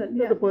personal.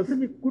 The person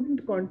we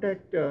couldn't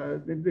contact,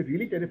 that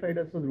really terrified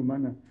us, was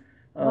Rumana.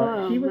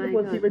 She was the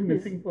person she went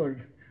missing for.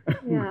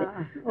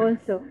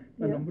 Also.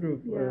 A number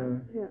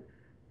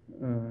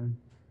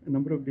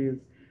of days.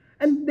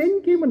 And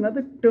then came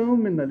another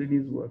term in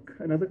Nalini's work,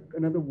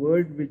 another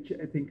word which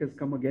I think has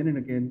come again and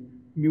again,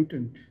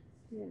 mutant.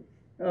 Yes.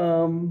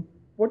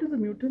 What is a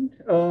mutant?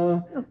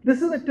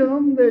 This is a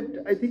term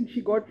that I think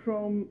she got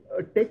from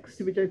a text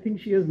which I think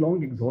she has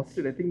long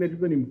exhausted. I think that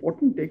is an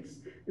important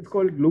text. It's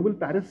called Global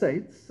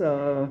Parasites,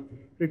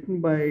 written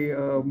by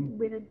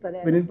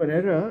Vineet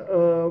Pereira.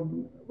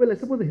 Well, I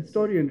suppose a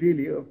historian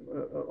really of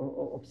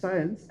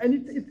science.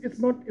 And it's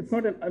not.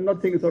 I'm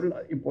not saying it's not an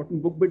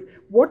important book, but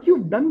what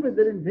you've done with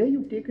it and where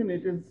you've taken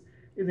it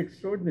is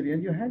extraordinary.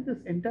 And you had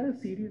this entire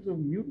series of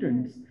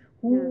mutants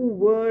who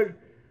were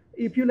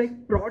if you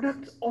like,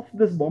 products of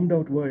this bombed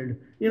out world.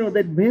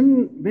 That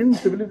when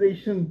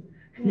civilization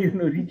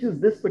reaches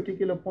this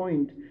particular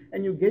point,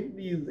 and you get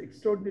these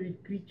extraordinary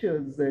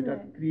creatures that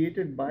are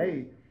created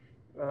by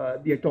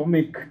the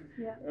atomic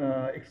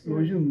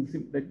explosions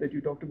that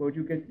you talked about.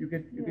 You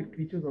get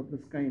creatures of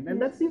this kind,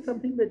 and that's been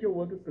something that your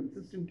work has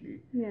consistently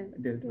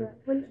dealt with.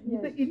 Well,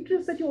 The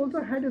interest that you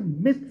also had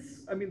in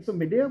myths. I mean, so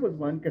Medea was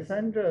one,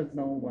 Cassandra is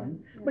now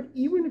one, but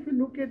even if you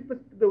look at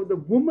the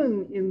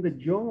woman in the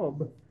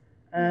job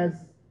as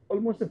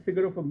almost a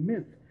figure of a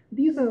myth,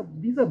 these are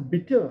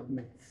bitter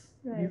myths.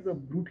 These are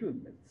brutal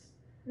myths,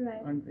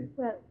 aren't they?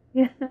 Well,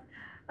 yeah.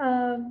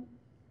 Um,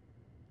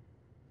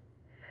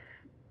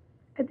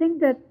 I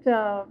think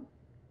that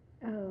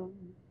um,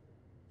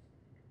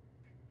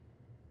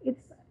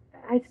 it's,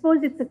 I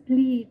suppose it's a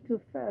plea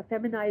to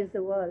feminize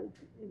the world,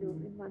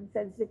 in one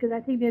sense, because I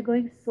think we are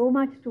going so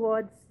much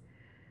towards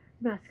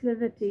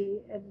masculinity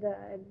and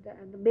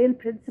the male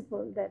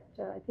principle that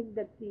I think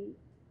that the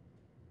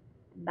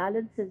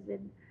balance has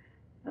been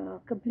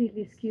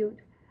completely skewed.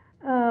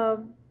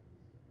 Um,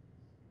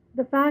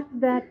 the fact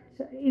that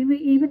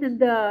even in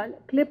the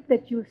clip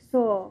that you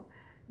saw,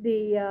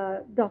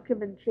 the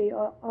documentary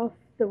of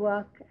the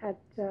work at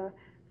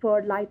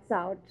for Lights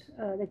Out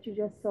that you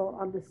just saw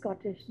on the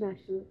Scottish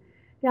National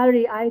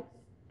Gallery, I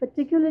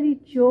particularly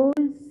chose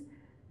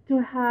to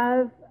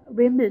have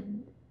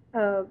women,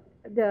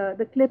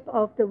 the clip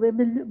of the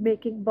women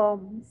making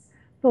bombs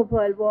for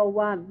World War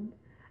One,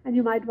 and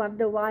you might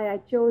wonder why I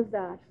chose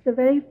that. The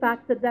very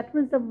fact that that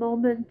was the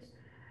moment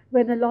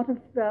when a lot of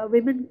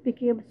women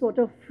became sort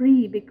of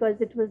free because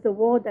it was the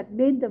war that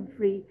made them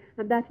free.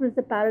 And that was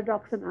the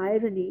paradox and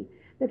irony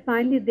that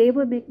finally they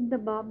were making the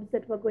bombs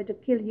that were going to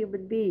kill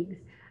human beings.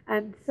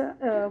 And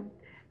so,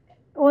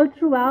 all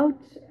throughout,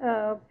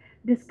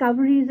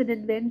 discoveries and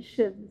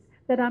inventions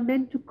that are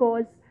meant to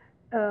cause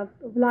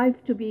life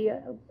to be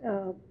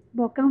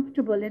more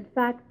comfortable, in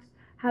fact,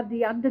 have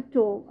the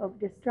undertow of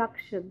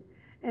destruction.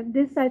 And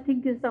this, I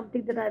think, is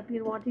something that I've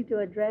been wanting to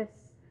address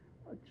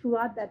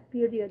throughout that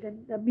period.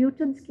 And the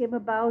mutants came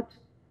about,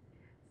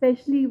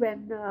 especially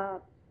when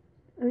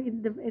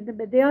in the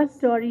Medea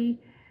story,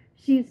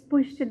 she's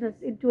pushed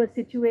into a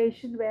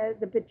situation where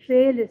the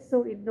betrayal is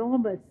so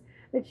enormous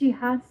that she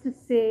has to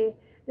say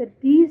that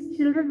these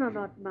children are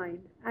not mine.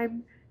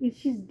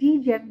 She's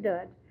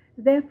degendered.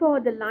 Therefore,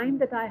 the line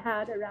that I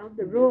had around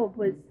the robe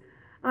was,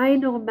 I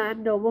no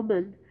man, no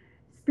woman,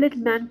 split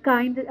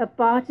mankind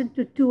apart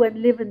into two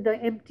and live in the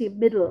empty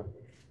middle.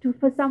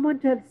 For someone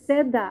to have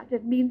said that,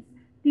 it means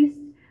these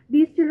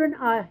these children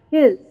are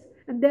his,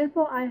 and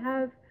therefore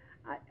I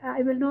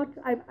will not,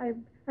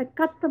 I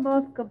cut them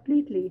off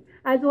completely.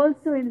 As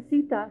also in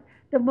Sita,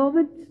 the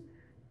moment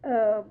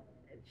uh,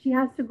 she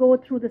has to go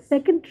through the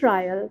second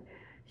trial,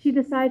 she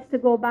decides to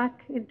go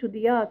back into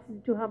the earth,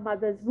 into her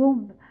mother's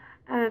womb,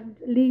 and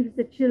leaves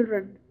the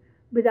children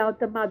without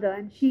the mother,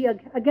 and she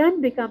again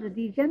becomes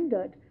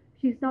degendered.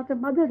 She's not a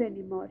mother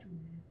anymore.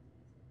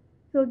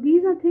 So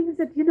these are things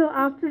that,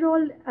 after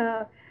all,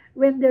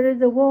 when there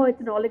is a war,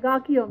 it's an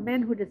oligarchy of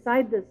men who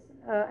decide this,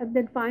 and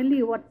then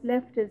finally what's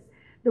left is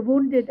the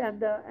wounded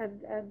and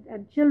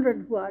and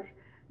children who are,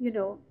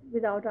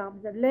 without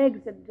arms and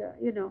legs, and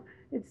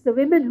it's the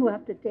women who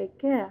have to take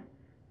care.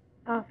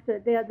 After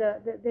they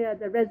are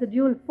the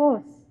residual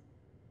force.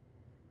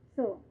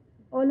 So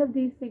all of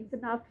these things,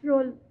 and after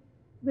all,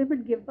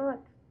 women give birth.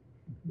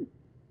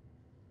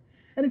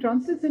 And it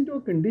translates into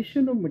a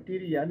condition of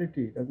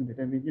materiality, doesn't it?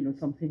 I mean,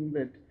 something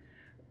that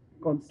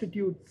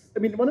constitutes. I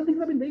mean, one of the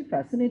things I've been very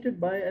fascinated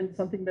by, and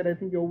something that I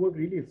think your work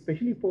really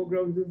especially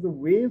foregrounds, is the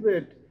way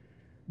that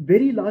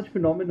very large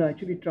phenomena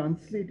actually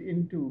translate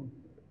into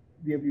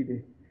the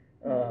everyday,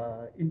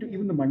 into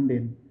even the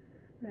mundane.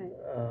 Right.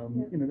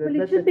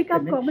 Well, it should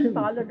become common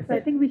parlance. I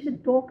think we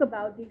should talk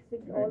about these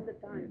things all the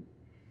time.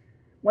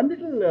 One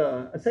little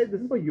aside, this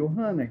is for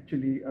Johan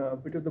actually,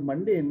 bit of the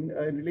mundane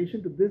in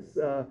relation to this.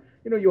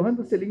 Johan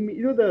was telling me,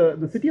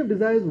 the City of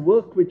Desires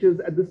work, which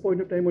is at this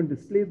point of time on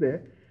display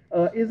there,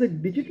 is a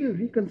digital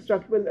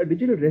a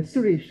digital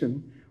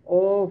restoration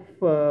of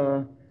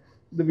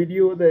the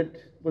video that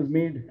was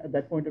made at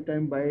that point of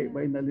time by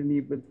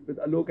Nalini with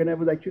Alok, and I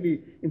was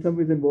actually in some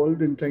ways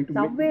involved in trying to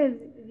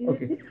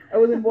okay. I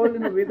was involved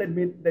in a way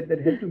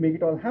that helped to make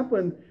it all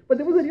happen. But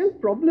there was a real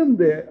problem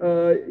there.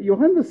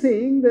 Johan was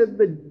saying that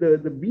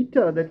the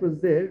beta that was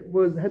there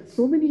had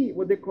so many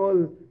what they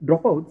call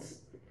dropouts,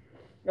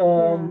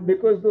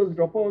 because those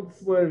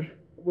dropouts were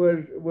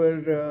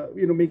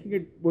making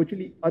it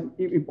virtually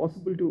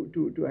impossible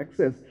to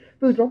access.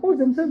 Those dropouts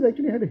themselves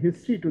actually had a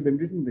history to them,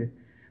 didn't they?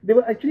 They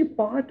were actually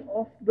part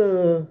of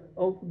the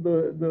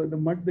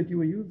mud that you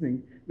were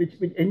using, which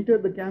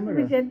entered the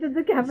camera. Which entered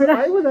the camera. So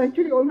I was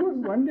actually almost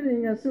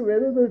wondering as to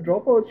whether the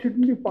dropouts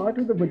shouldn't be part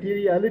of the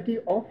materiality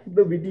of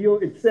the video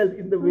itself,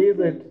 in the way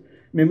that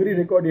memory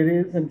record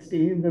erase and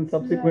stains and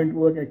subsequent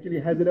work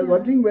actually has it. I was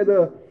wondering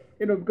whether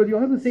because you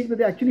have to say that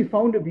they actually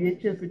found a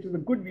VHS, which is a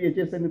good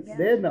VHS, and it's Yeah.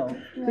 there now.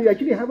 Yeah. So you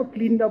actually have a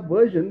cleaned up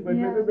version, but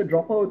Yeah. whether the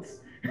dropouts,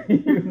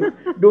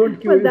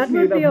 don't Well, that curiously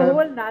would be enough a have whole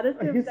a narrative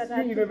that history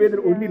had in to a way be-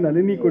 that only yeah.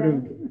 Nalini Yeah.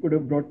 could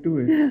have brought to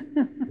it.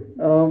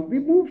 We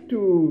moved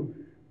to,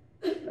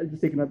 I'll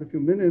just take another few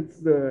minutes,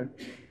 the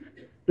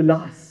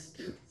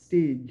last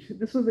stage.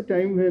 This was the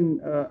time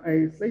when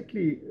I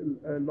slightly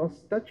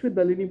lost touch with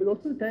Nalini, but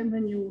also the time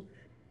when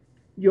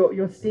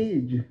your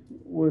stage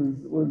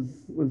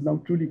was now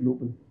truly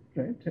global,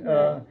 right?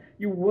 Right.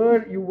 You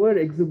were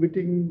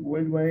exhibiting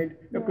worldwide.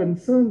 Your Right.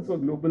 concerns were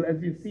global,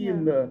 as you see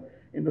Yeah.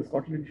 in the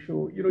Scotland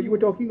show. You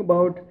were talking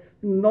about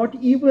not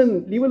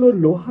even, leave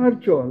alone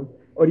Loharchal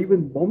or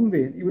even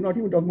Bombay. You were not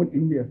even talking about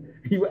India.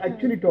 You were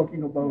actually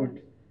talking about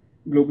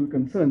global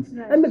concerns.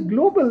 Right. And the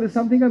global is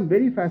something I'm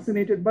very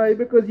fascinated by,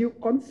 because you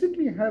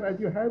constantly have, as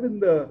you have in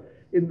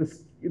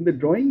the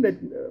drawing that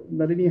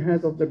Nalini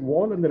has of that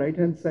wall on the right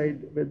hand side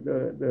where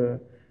the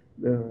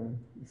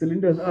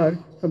cylinders are,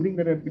 something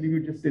that I believe you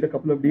just did a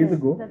couple of days Yes,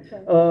 ago. that's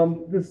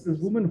right. This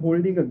woman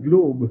holding a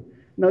globe.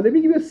 Now let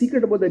me give you a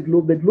secret about that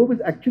globe. That globe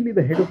is actually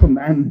the head of a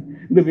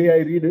man, the way I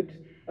read it.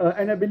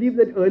 And I believe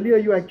that earlier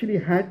you actually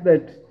had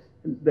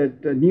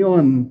that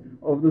neon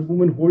of this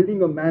woman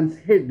holding a man's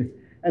head,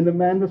 and the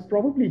man was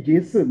probably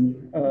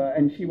Jason,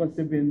 and she must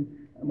have been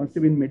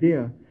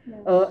Medea.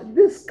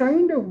 This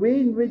kind of way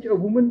in which a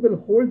woman will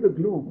hold the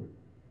globe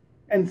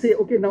and say,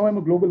 okay, now I'm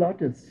a global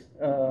artist,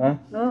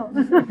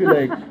 if you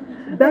like.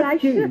 That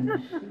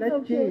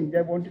change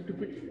I wanted to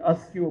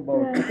ask you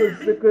about,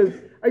 because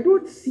I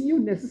don't see you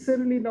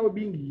necessarily now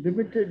being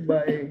limited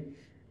by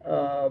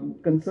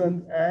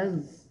concerns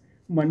as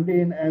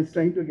mundane as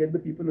trying to get the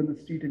people on the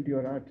street into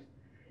your art.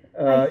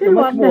 I still You're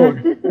much want more.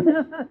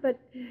 that. But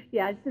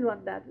yeah, I still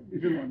want that. You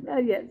still want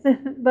that. Yes.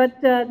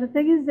 But the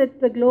thing is that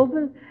the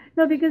global,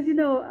 no, because,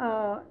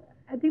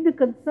 I think the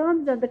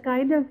concerns are the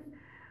kind of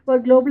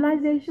what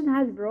globalization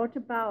has brought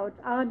about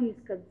are these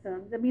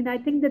concerns. I mean, I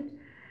think that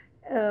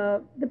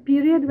the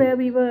period where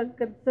we were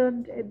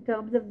concerned in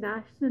terms of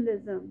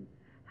nationalism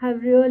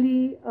have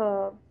really,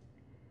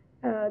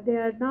 they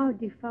are now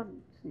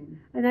defunct.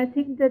 And I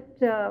think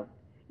that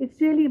it's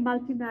really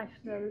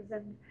multinationals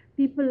and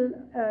people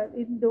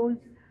in those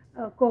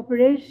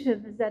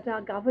corporations that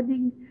are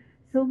governing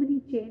so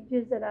many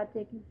changes that are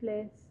taking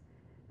place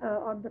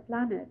on the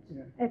planet.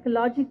 Yeah.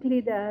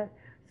 Ecologically, there are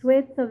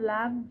swathes of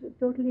land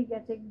totally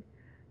getting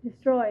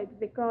destroyed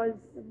because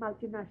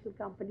multinational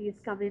companies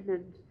come in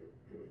and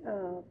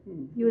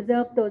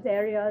usurp those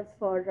areas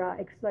for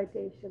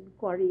exploitation,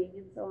 quarrying,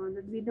 and so on.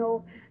 And we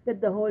know that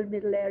the whole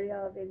middle area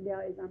of India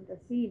is under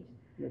siege.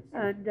 Yes.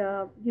 And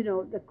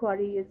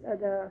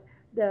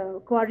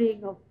the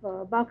quarrying of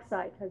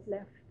bauxite has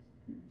left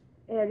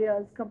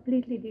areas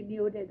completely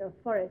denuded of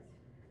forest.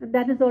 And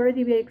that is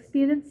already, we're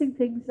experiencing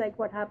things like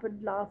what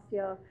happened last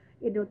year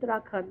in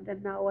Uttarakhand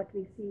and now what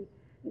we see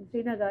in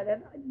Srinagar.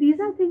 And these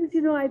are things,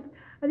 I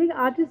think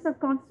artists are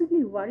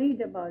constantly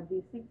worried about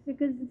these things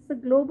because it's a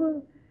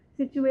global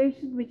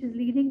situation which is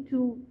leading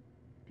to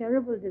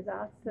terrible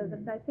disasters.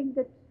 And I think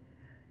that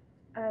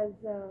as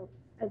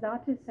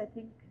artists, I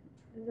think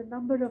there's a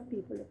number of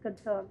people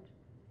concerned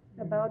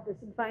about this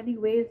and finding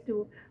ways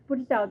to put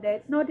it out there.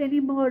 It's not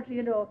anymore,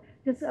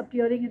 just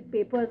appearing in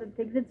papers and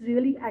things. It's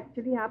really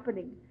actually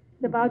happening.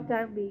 It's about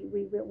time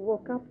we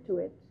woke up to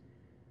it.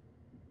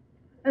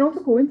 And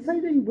also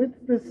coinciding with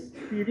this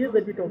period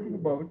that we're talking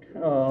about,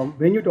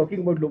 when you're talking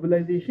about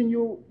globalization,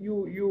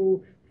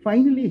 you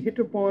finally hit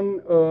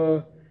upon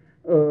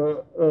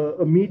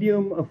a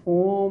medium, a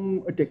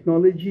form, a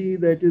technology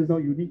that is now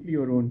uniquely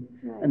your own,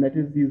 and that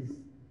is these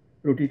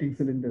rotating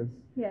cylinders.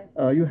 Yes.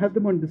 You have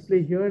them on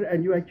display here,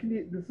 and you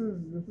actually this is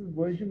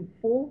version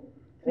 4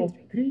 of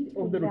 3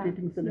 of the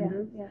rotating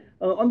cylinders.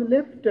 On the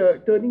left,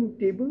 turning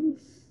tables.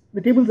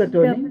 The tables are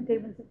turning. The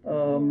tables are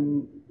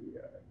turning,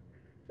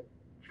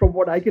 From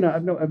what I can,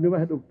 I've never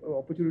had the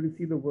opportunity to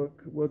see the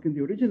work in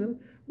the original.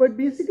 But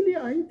basically,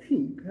 I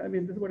think,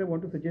 this is what I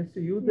want to suggest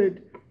to you,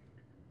 that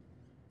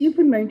if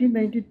in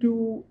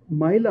 1992,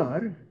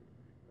 Mylar,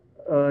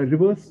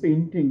 reverse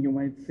painting, you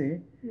might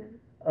say,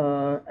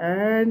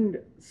 and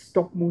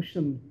stop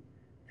motion,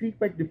 3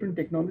 quite different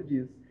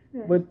technologies,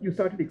 but you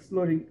started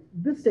exploring,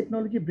 this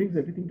technology brings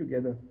everything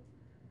together.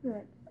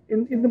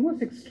 In the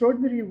most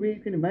extraordinary way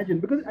you can imagine,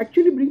 because it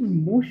actually brings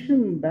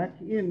motion back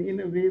in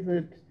a way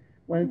that,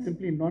 while it's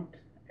simply not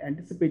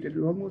anticipated,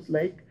 it's almost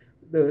like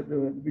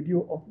the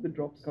video of the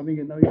drops coming,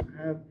 and now you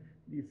have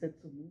these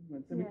sets of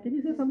movements. Can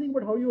you say something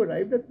about how you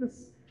arrived at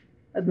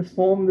this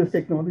form, this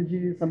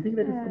technology, something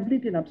that is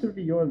completely and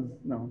absolutely yours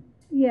now?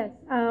 Yes,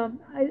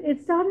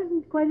 it started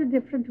in quite a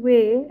different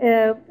way.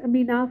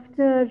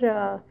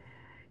 After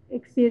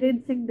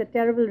experiencing the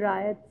terrible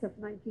riots of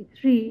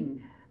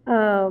 '93,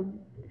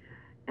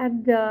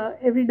 and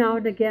every now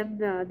and again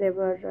there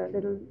were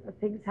little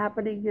things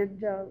happening, and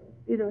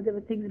there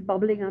were things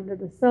bubbling under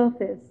the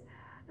surface.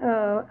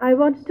 I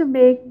wanted to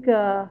make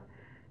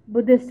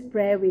Buddhist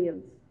prayer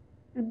wheels,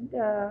 and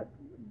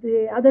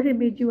the other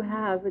image you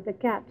have with the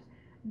cat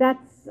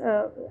that's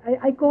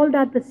I call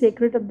that the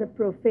sacred and the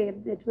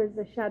profane. It was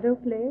a shadow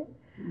play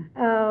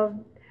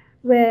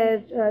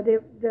where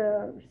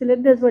the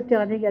cylinders were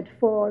turning at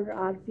 4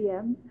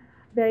 RPM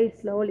very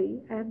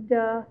slowly, and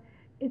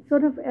it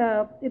sort of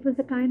it was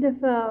a kind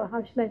of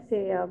how shall I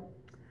say a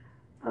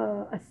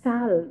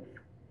salve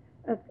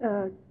uh,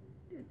 uh,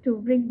 to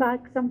bring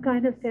back some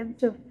kind of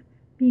sense of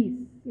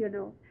peace, you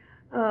know.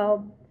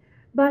 Um,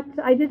 but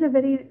I did a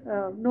very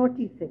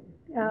naughty thing.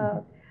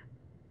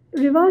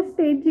 Reverse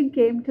painting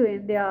came to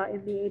India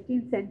in the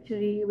 18th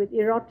century with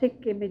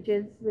erotic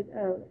images. With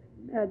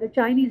the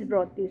Chinese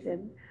brought these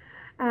in,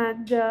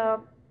 and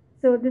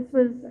so this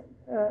was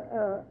uh,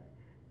 uh,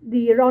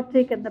 the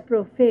erotic and the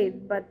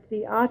profane. But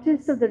the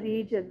artists of the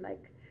region,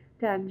 like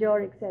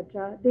Tanjore,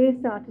 etc., they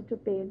started to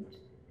paint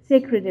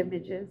sacred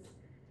images,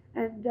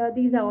 and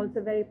these are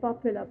also very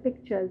popular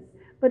pictures.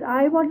 But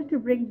I wanted to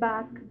bring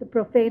back the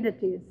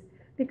profanities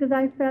because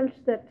I felt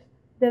that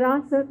there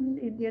are certain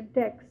Indian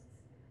texts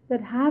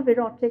that have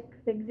erotic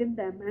things in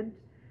them, and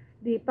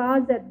the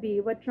powers that be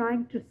were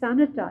trying to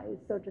sanitize,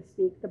 so to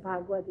speak, the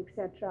Bhagavad,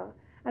 etc.,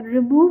 and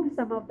remove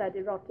some of that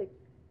erotic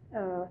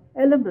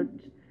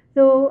element.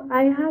 So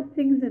I had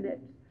things in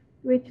it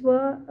which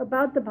were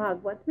about the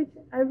Bhagavad, which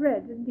I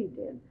read in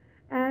detail.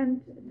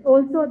 And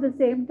also at the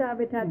same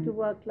time, it had to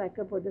work like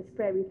a Buddhist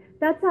prayer.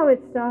 That's how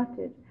it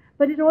started.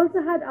 But it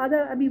also had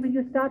other, I mean, when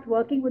you start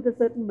working with a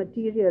certain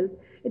material,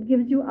 it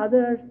gives you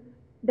other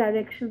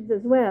directions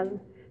as well.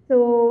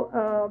 So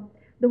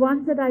the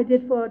ones that I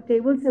did for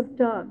Tables Have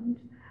Turned,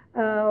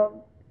 uh,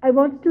 I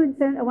wanted to,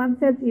 in one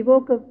sense,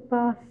 evoke a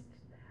past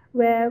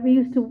where we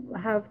used to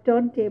have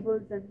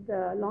turntables and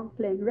long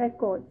playing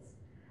records.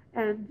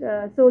 And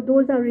so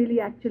those are really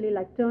actually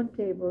like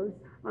turntables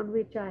on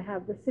which I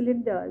have the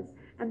cylinders.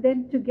 And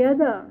then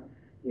together,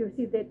 you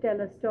see, they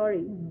tell a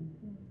story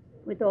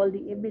with all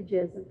the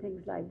images and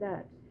things like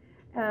that.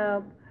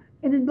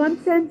 And in one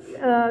sense,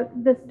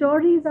 the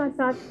stories are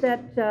such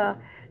that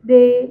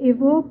they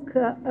evoke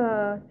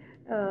a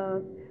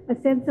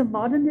sense of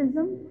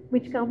modernism,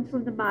 which comes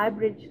from the Maya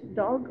Bridge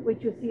dog,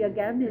 which you see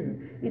again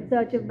in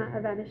Search of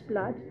Vanished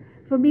Blood.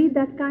 For me,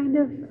 that kind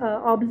of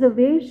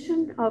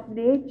observation of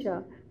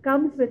nature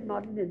comes with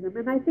modernism.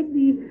 And I think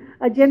the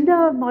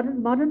agenda of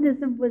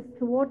modernism was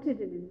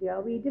thwarted in India.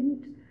 We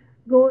didn't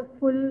go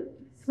full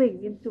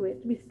swing into it.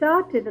 We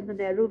started in the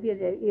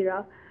Nehruvian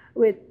era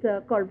with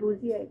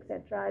Corbusier,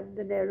 etc., and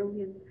the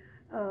Nehruvian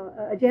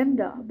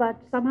agenda,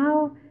 but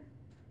somehow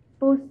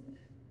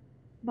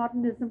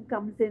postmodernism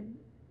comes in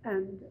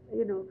and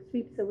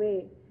sweeps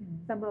away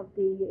some of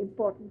the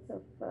importance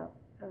of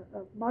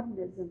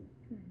modernism.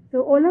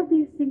 So all of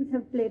these things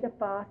have played a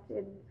part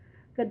in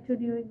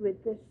continuing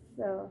with this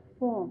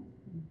form.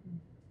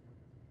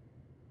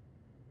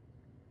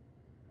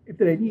 If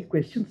there are any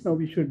questions now,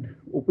 we should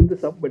open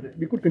this up, but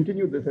we could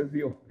continue this as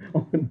we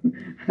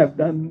often have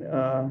done.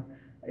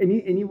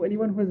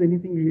 Anyone who has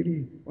anything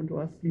really want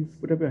to ask, please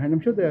put up your hand.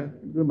 I'm sure there's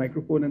a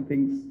microphone and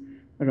things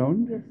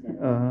around.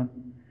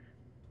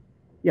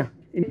 Yes,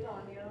 yeah.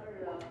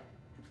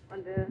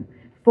 On the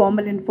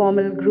formal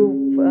informal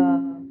group,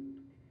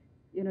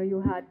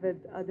 you had with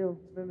other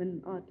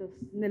women artists,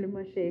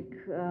 Nilima Sheikh,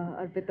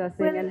 Arpita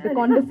Singh, and the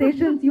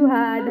conversations you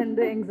had and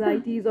the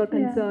anxieties or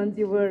concerns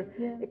you were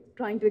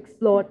trying to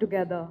explore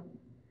together.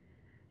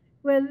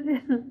 Well,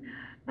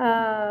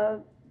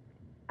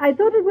 I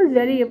thought it was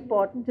very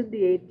important in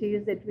the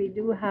 80s that we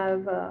do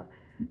have a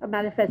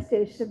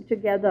manifestation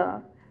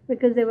together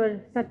because there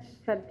were such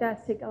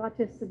fantastic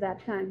artists at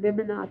that time,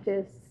 women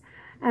artists.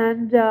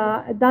 And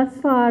thus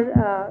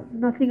far,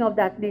 nothing of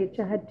that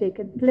nature had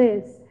taken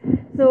place.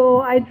 So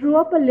I drew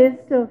up a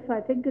list of,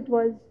 I think it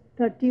was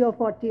 30 or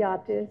 40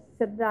 artists,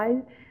 and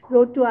I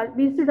wrote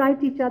we used to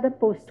write each other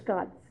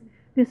postcards.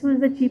 This was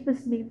the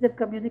cheapest means of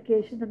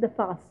communication and the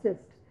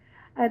fastest.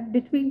 And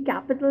between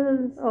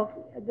capitals of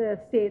the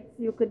states,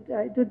 you could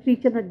it would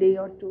reach in a day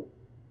or two.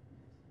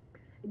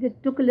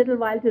 It took a little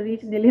while to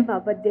reach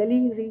Nilima, but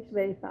Delhi reached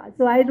very fast.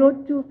 So I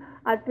wrote to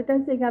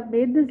Arpita saying, I've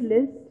made this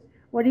list.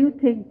 What do you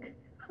think?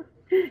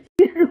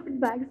 She wrote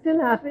back, still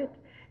have it.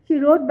 She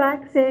wrote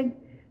back saying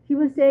she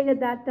was staying at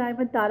that time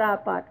in Tara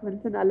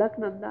Apartments in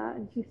Alaknanda,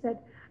 and she said,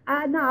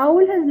 an owl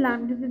has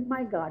landed in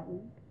my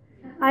garden.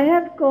 I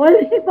have called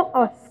him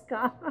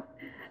Oscar,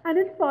 and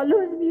it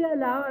follows me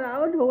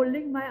around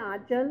holding my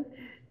archel,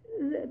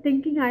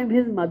 thinking I'm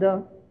his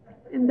mother.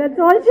 And that's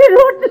all she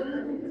wrote.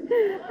 And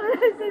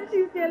I said,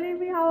 she's telling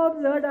me how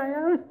absurd I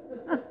am.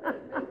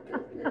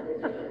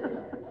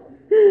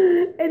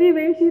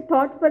 Anyway, she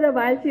thought for a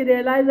while. She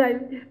realized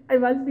I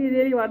must be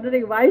really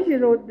wondering why she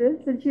wrote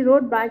this. And she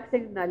wrote back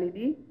saying,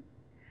 Nalini,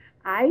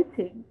 I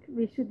think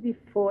we should be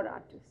 4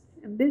 artists.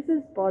 And this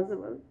is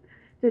possible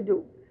to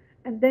do.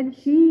 And then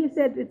she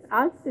said, it's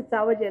us, it's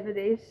our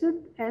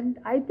generation. And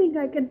I think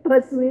I can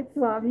persuade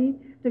Swami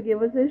to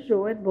give us a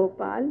show in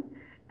Bhopal.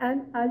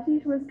 And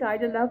Ashish was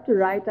kind enough to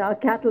write our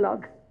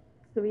catalogue.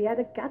 So we had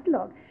a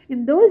catalogue.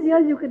 In those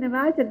years, you can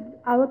imagine,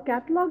 our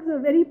catalogues were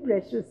very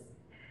precious.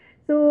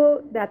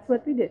 So that's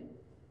what we did.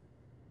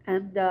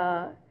 And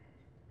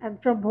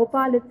And from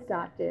Bhopal it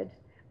started.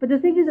 But the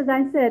thing is, as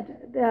I said,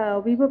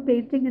 we were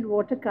painting in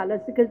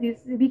watercolors because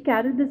we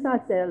carried this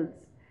ourselves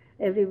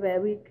everywhere.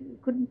 We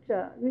couldn't,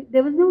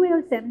 there was no way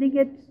of sending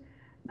it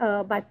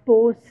by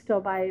post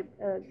or by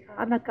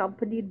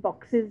unaccompanied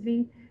boxes.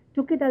 We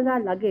took it as our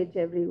luggage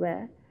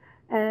everywhere.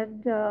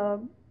 And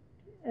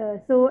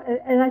so,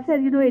 as I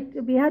said,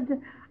 we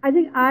had, I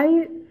think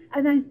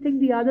and I think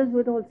the others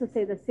would also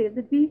say the same,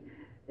 that we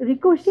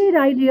ricocheted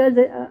ideas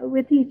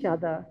with each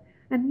other.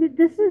 And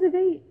this was a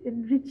very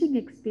enriching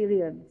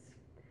experience.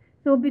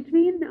 So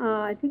between,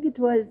 I think it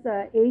was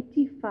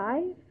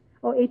 85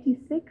 or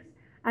 86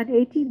 and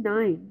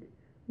 89,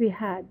 we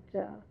had,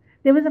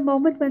 there was a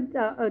moment when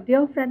a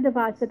dear friend of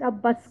ours said,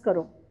 ab bas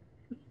karo.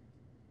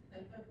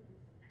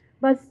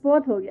 Bas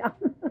bahut ho gaya.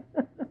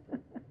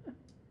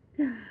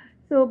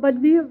 So, but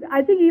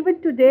I think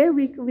even today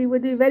we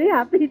would be very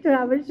happy to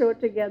have a show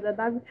together.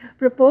 And I've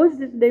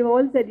proposed it, they've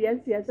all said yes,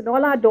 yes. And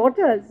all our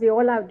daughters, we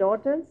all have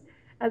daughters,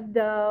 and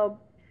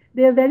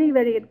they're very,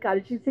 very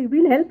encouraging, saying,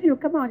 we'll help you,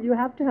 come on, you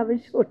have to have a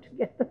show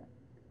together.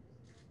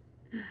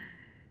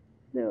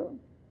 So,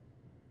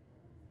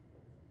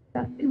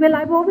 well,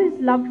 I've always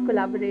loved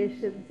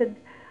collaborations, and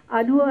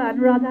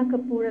Anuradha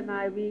Kapoor and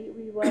I,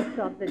 we worked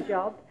on the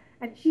job,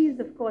 and she's,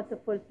 of course, a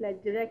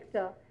full-fledged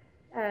director,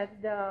 and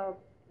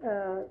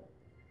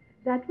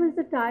that was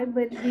the time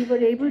when we were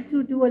able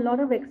to do a lot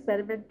of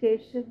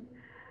experimentation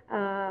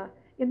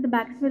in the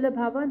Max Miller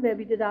Bhavan, where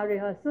we did our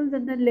rehearsals,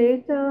 and then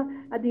later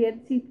at the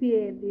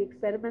NCPA in the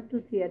experimental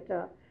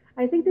theatre.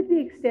 I think that we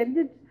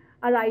extended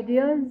our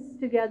ideas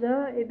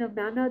together in a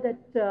manner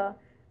that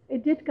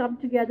it did come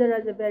together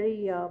as a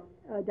very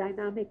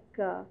dynamic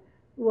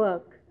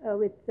work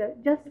with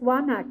just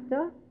one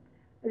actor,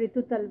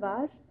 Ritu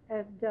Talwar,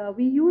 and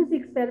we used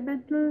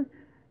experimental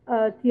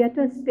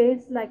theatre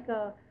space like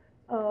a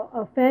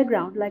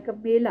fairground, like a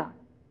mela,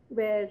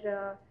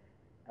 where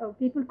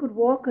people could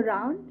walk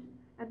around,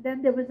 and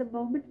then there was a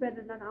moment when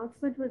an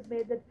announcement was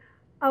made that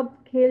ab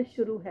khel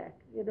shuru hai,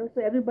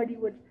 so everybody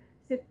would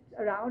sit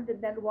around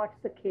and then watch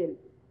the khel.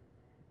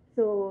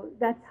 So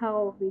that's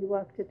how we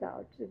worked it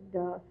out.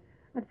 And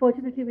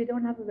unfortunately, we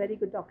don't have a very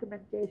good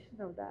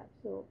documentation of that,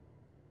 so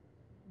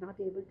not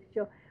able to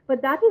show.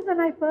 But that is when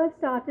I first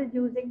started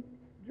using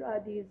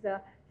these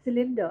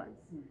cylinders.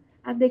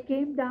 And they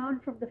came down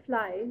from the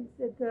flies.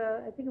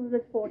 I think it was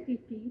at 40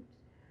 feet.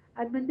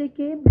 And when they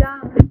came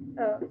down,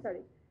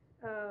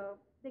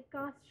 they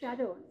cast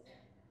shadows.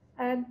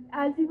 And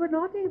as we were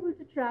not able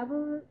to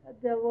travel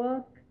the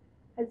work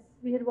as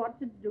we had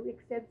wanted to do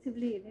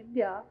extensively in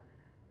India,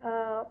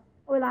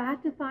 well, I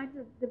had to find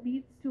the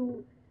means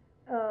to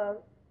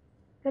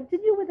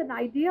continue with an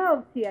idea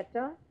of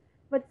theatre,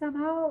 but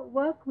somehow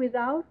work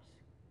without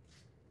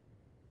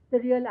the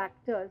real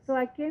actors. So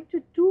I came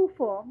to two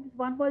forms.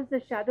 One was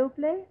the shadow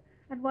play,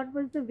 and one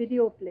was the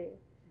video play.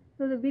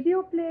 So the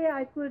video play,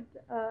 I could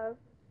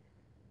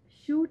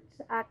shoot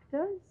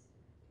actors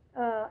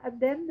and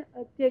then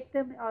take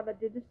them on a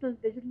digital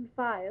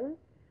file,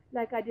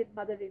 like I did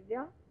Mother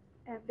India,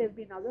 and there have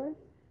been others.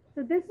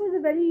 So this was a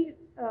very,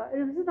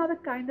 it was another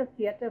kind of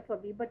theatre for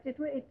me, but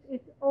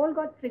it all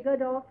got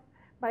triggered off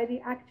by the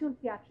actual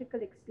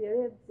theatrical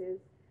experiences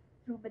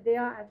through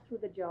Medea and through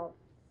the job.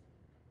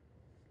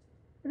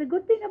 The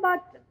good thing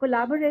about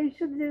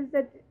collaborations is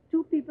that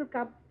two people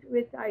come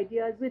with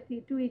ideas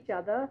to each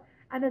other,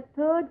 and a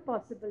third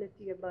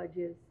possibility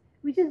emerges,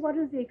 which is what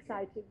is the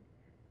exciting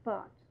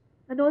part.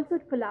 And also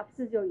it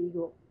collapses your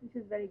ego, which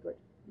is very good.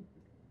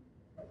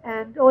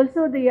 And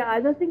also the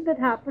other thing that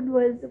happened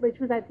was, which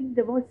was I think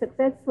the most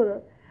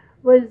successful,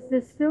 was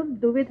this film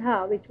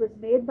Duvidha, which was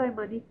made by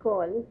Mani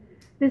Kaul.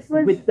 This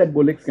was with that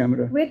Bolex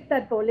camera. With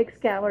that Bolex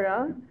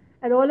camera,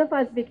 and all of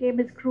us became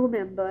his crew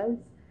members.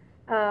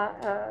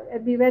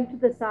 And we went to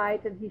the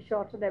site and he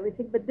shot and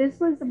everything. But this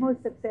was the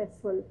most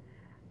successful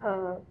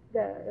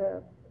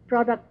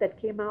product that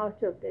came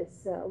out of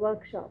this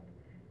workshop.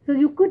 So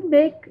you could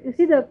you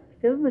see, the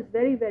film was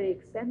very, very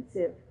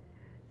expensive.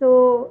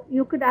 So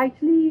you could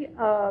actually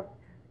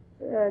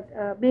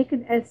make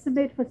an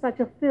estimate for such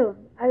a film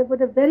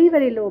with a very,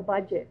 very low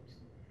budget.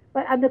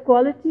 And the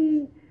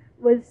quality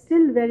was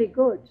still very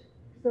good.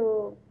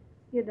 So,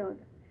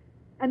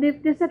 and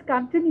if this had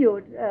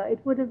continued, it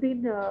would have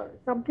been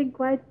something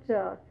quite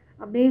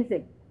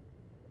amazing.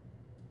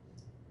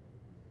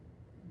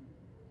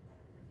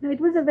 Now, it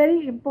was a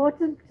very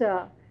important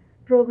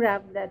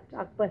program that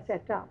Akbar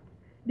set up.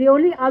 The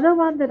only other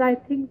one that I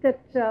think that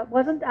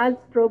wasn't as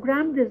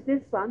programmed as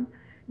this one,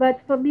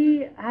 but for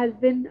me has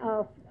been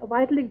of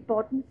vital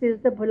importance, is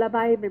the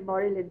Bhulabai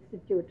Memorial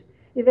Institute.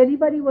 If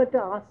anybody were to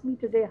ask me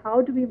today,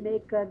 how do we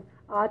make an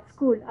art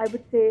school, I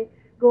would say,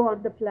 go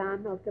on the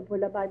plan of the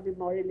Bhulabai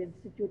Memorial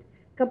Institute.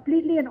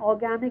 Completely an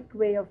organic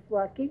way of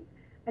working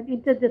and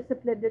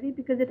interdisciplinary,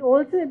 because it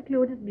also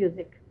included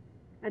music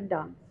and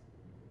dance.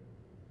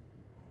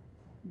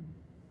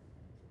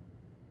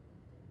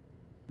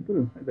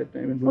 At that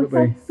time in Oh,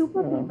 Bhulabai. such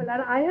super people. And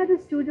I had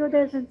a studio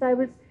there since I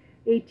was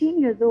 18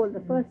 years old,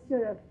 the first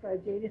year of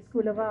JD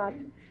School of Art.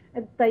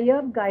 And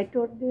Tayyab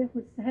Gaitonde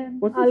Hussain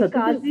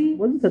Al-Qazi.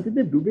 Wasn't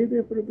Satyadev Dubey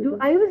there for a bit?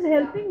 I was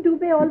helping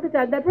Dubey all the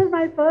time. That was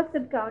my first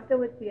encounter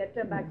with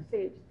theatre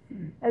backstage.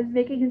 I was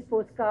making his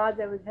postcards.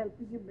 I was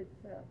helping him with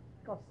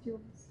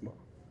costumes.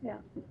 Yeah.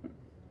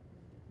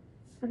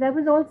 And that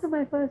was also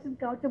my first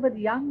encounter with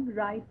young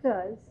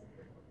writers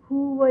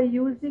who were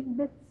using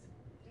myths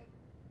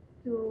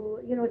to,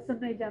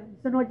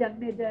 Suno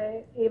Janne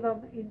Jai,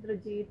 Evam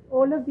Indrajit,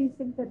 all of these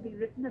things had been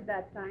written at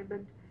that time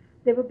and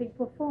they were being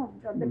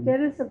performed on the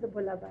terrace of the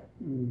Bulabai.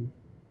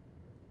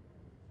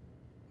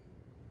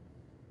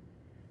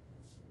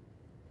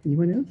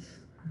 Anyone else?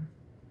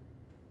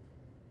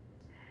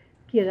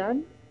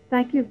 Kiran,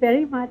 thank you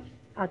very much,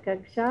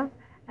 Akanksha,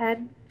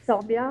 and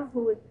Soumya,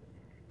 who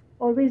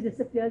always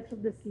disappears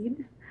from the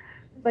scene.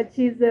 But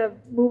she's a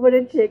mover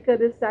and shaker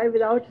this time.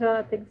 Without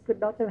her, things could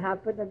not have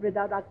happened. And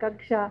without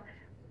Akanksha,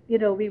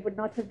 we would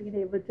not have been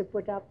able to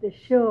put up this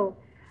show.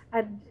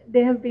 And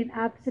they have been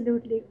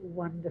absolutely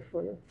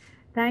wonderful.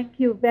 Thank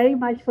you very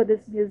much for this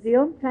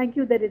museum. Thank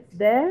you that it's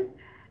there.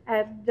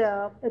 And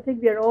I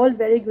think we are all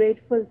very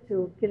grateful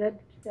to Kiran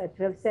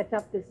to have set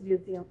up this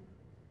museum.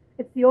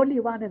 It's the only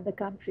one in the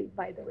country,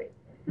 by the way,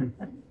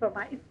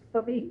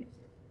 for me.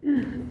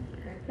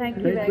 Thank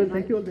you very much.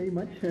 Thank you all very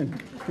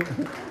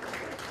much.